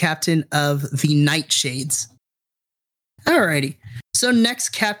Nightshades. Alrighty. So next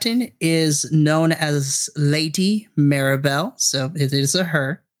captain is known as Lady Maribel. So it is a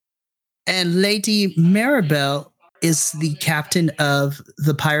her. And Lady Maribel is the captain of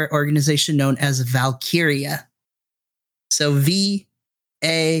the pirate organization known as Valkyria. So Valkyria.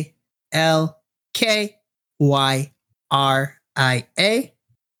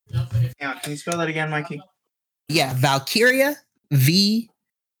 Yeah, can you spell that again, Mikey? Yeah, Valkyria. Valkyria.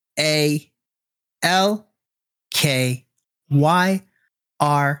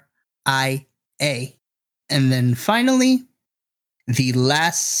 And then finally, the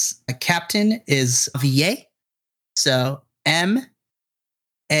last captain is VA. So MAUVI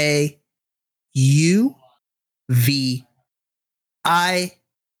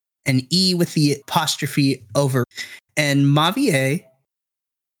and E with the apostrophe over. And Mavier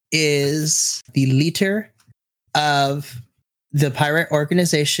is the leader of the pirate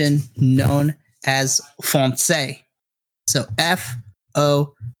organization known as Fonce. So FONCE.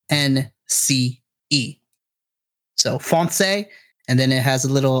 So Fonce, and then it has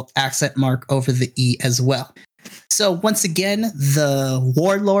a little accent mark over the E as well. So once again, the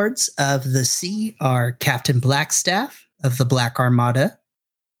warlords of the sea are Captain Blackstaff of the Black Armada,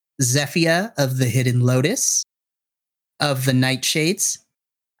 Zephia of the Hidden Lotus, of the Nightshades,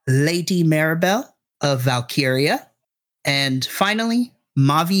 Lady Maribel of Valkyria, and finally,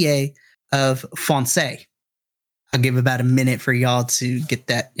 Mavier of Fonce. I'll give about a minute for y'all to get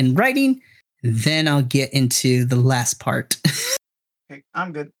that in writing, and then I'll get into the last part. Okay,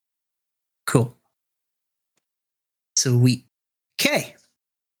 I'm good. Cool. Sweet. Okay.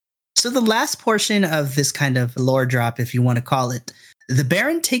 So the last portion of this kind of lore drop, if you want to call it, the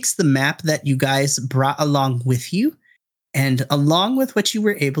Baron takes the map that you guys brought along with you, and along with what you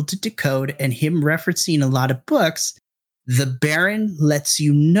were able to decode and him referencing a lot of books, the Baron lets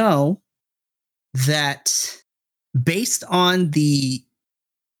you know that based on the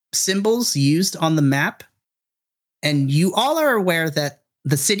symbols used on the map, and you all are aware that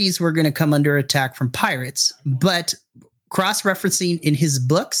the cities were going to come under attack from pirates, but cross-referencing in his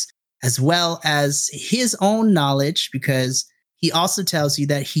books, as well as his own knowledge, because he also tells you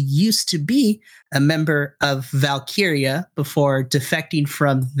that he used to be a member of Valkyria before defecting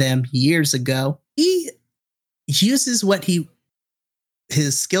from them years ago. He uses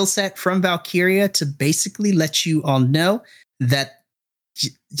his skill set from Valkyria to basically let you all know that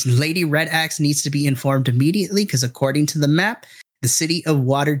Lady Red Axe needs to be informed immediately, because according to the map, the city of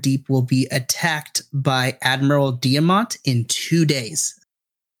Waterdeep will be attacked by Admiral Diamant in 2 days.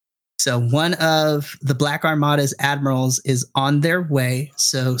 So one of the Black Armada's admirals is on their way.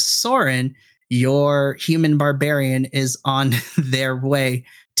 So Sorrin, your human barbarian, is on their way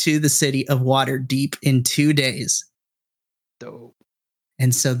to the city of Waterdeep in 2 days. Dope.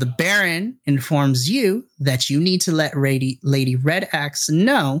 And so the Baron informs you that you need to let Lady Red Axe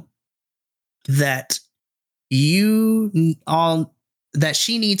know that that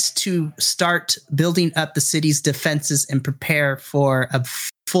she needs to start building up the city's defenses and prepare for a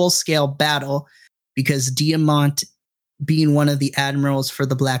full-scale battle, because Diamant, being one of the admirals for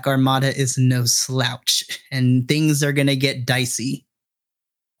the Black Armada, is no slouch, and things are going to get dicey.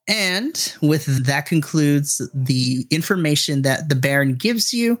 And with that concludes the information that the Baron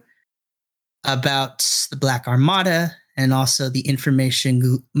gives you about the Black Armada, and also the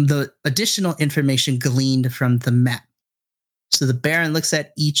additional information gleaned from the map. So the Baron looks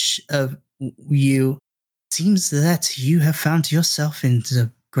at each of you. Seems that you have found yourself in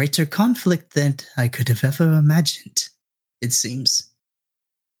a greater conflict than I could have ever imagined, it seems.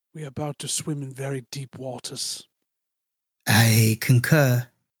 We are about to swim in very deep waters. I concur.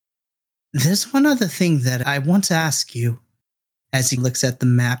 There's one other thing that I want to ask you, as he looks at the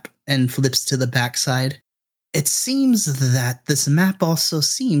map and flips to the backside. It seems that this map also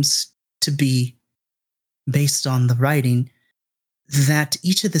seems to be, based on the writing, that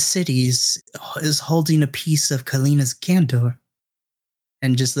each of the cities is holding a piece of Kalina's candor.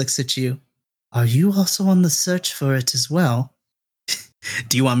 And just looks at you. Are you also on the search for it as well?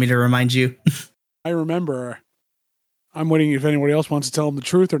 Do you want me to remind you? I remember. I'm waiting if anybody else wants to tell him the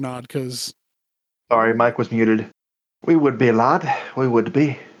truth or not, because... Sorry, Mike was muted. We would be, lad. We would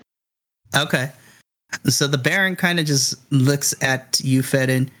be. Okay. So the Baron kind of just looks at you,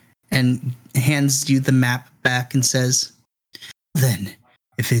 Ferren, and hands you the map back and says, then,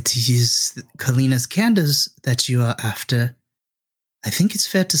 if it is Kalina's candors that you are after, I think it's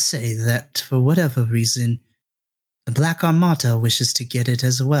fair to say that, for whatever reason, the Black Armada wishes to get it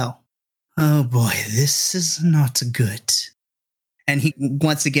as well. Oh boy, this is not good. And he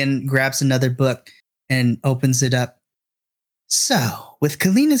once again grabs another book and opens it up. So, with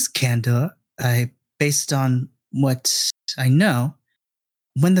Kalina's candor, based on what I know,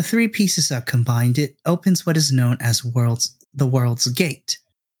 when the three pieces are combined, it opens what is known as the World's Gate.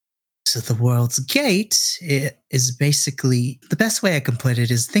 So the World's Gate is basically, the best way I can put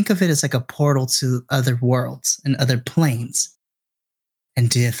it is think of it as like a portal to other worlds and other planes.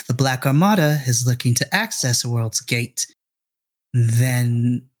 And if the Black Armada is looking to access a World's Gate,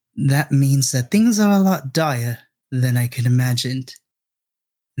 then that means that things are a lot dire than I could imagine.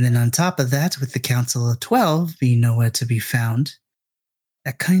 And then on top of that, with the Council of 12 being nowhere to be found,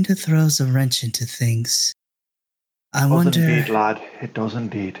 that kind of throws a wrench into things. I wonder... Indeed, lad. It does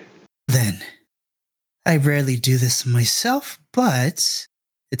indeed. Then, I rarely do this myself, but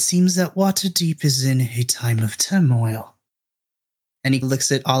it seems that Waterdeep is in a time of turmoil. And he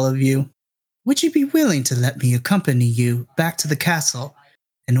looks at all of you. Would you be willing to let me accompany you back to the castle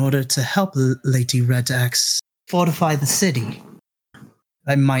in order to help Lady Red Axe fortify the city?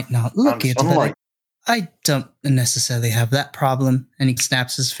 I might not look it, but I don't necessarily have that problem. And he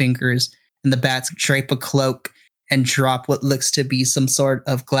snaps his fingers, and the bats drape a cloak and drop what looks to be some sort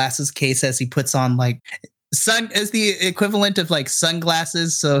of glasses case as he puts on like as the equivalent of like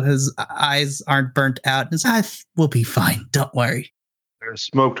sunglasses, so his eyes aren't burnt out. His eyes will be fine. Don't worry. They're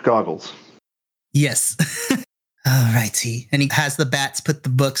smoked goggles. Yes. Alrighty. And he has the bats put the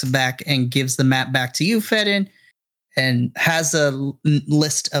books back and gives the map back to you, Ferren, and has a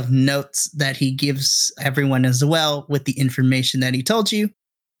list of notes that he gives everyone as well with the information that he told you.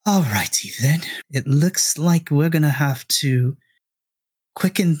 Alrighty then. It looks like we're going to have to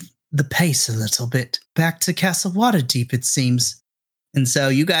quicken the pace a little bit. Back to Castle Waterdeep, it seems. And so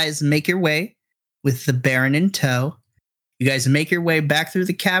you guys make your way with the Baron in tow. You guys make your way back through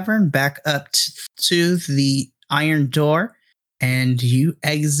the cavern, back up to the iron door, and you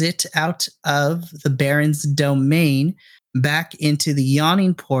exit out of the Baron's domain back into the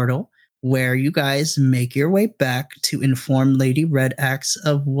yawning portal, where you guys make your way back to inform Lady Red Axe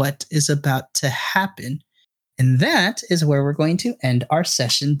of what is about to happen. And that is where we're going to end our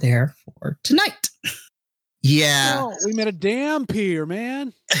session there for tonight. Yeah. Oh, we made a Dhampir,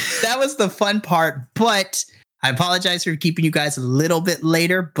 man. That was the fun part, but I apologize for keeping you guys a little bit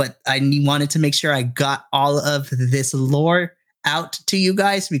later, but I wanted to make sure I got all of this lore out to you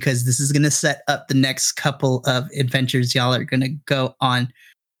guys, because this is going to set up the next couple of adventures y'all are going to go on.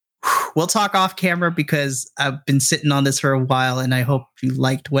 We'll talk off camera because I've been sitting on this for a while and I hope you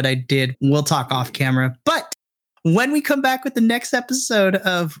liked what I did. We'll talk off camera. But when we come back with the next episode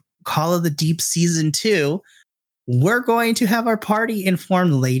of Call of the Deep Season 2, we're going to have our party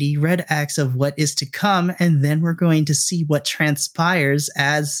inform Lady Red Axe of what is to come. And then we're going to see what transpires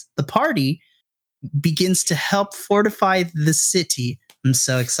as the party begins to help fortify the city. I'm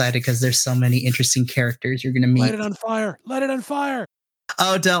so excited because there's so many interesting characters you're going to meet. Light it on fire. Light it on fire.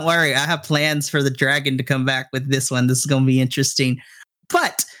 Oh, don't worry. I have plans for the dragon to come back with this one. This is going to be interesting.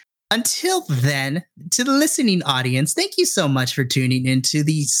 But until then, to the listening audience, thank you so much for tuning into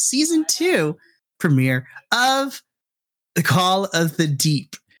the Season 2 premiere of The Call of the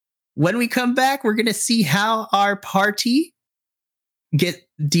Deep. When we come back, we're going to see how our party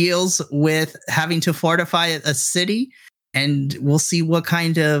deals with having to fortify a city, and we'll see what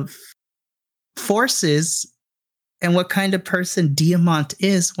kind of forces and what kind of person Diamant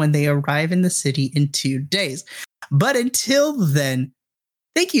is when they arrive in the city in 2 days. But until then,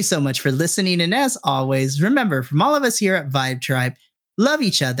 thank you so much for listening. And as always, remember, from all of us here at Vibe Tribe, love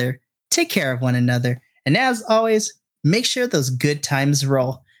each other, take care of one another, and as always, make sure those good times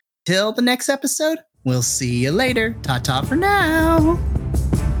roll. Till the next episode, we'll see you later. Ta-ta for now.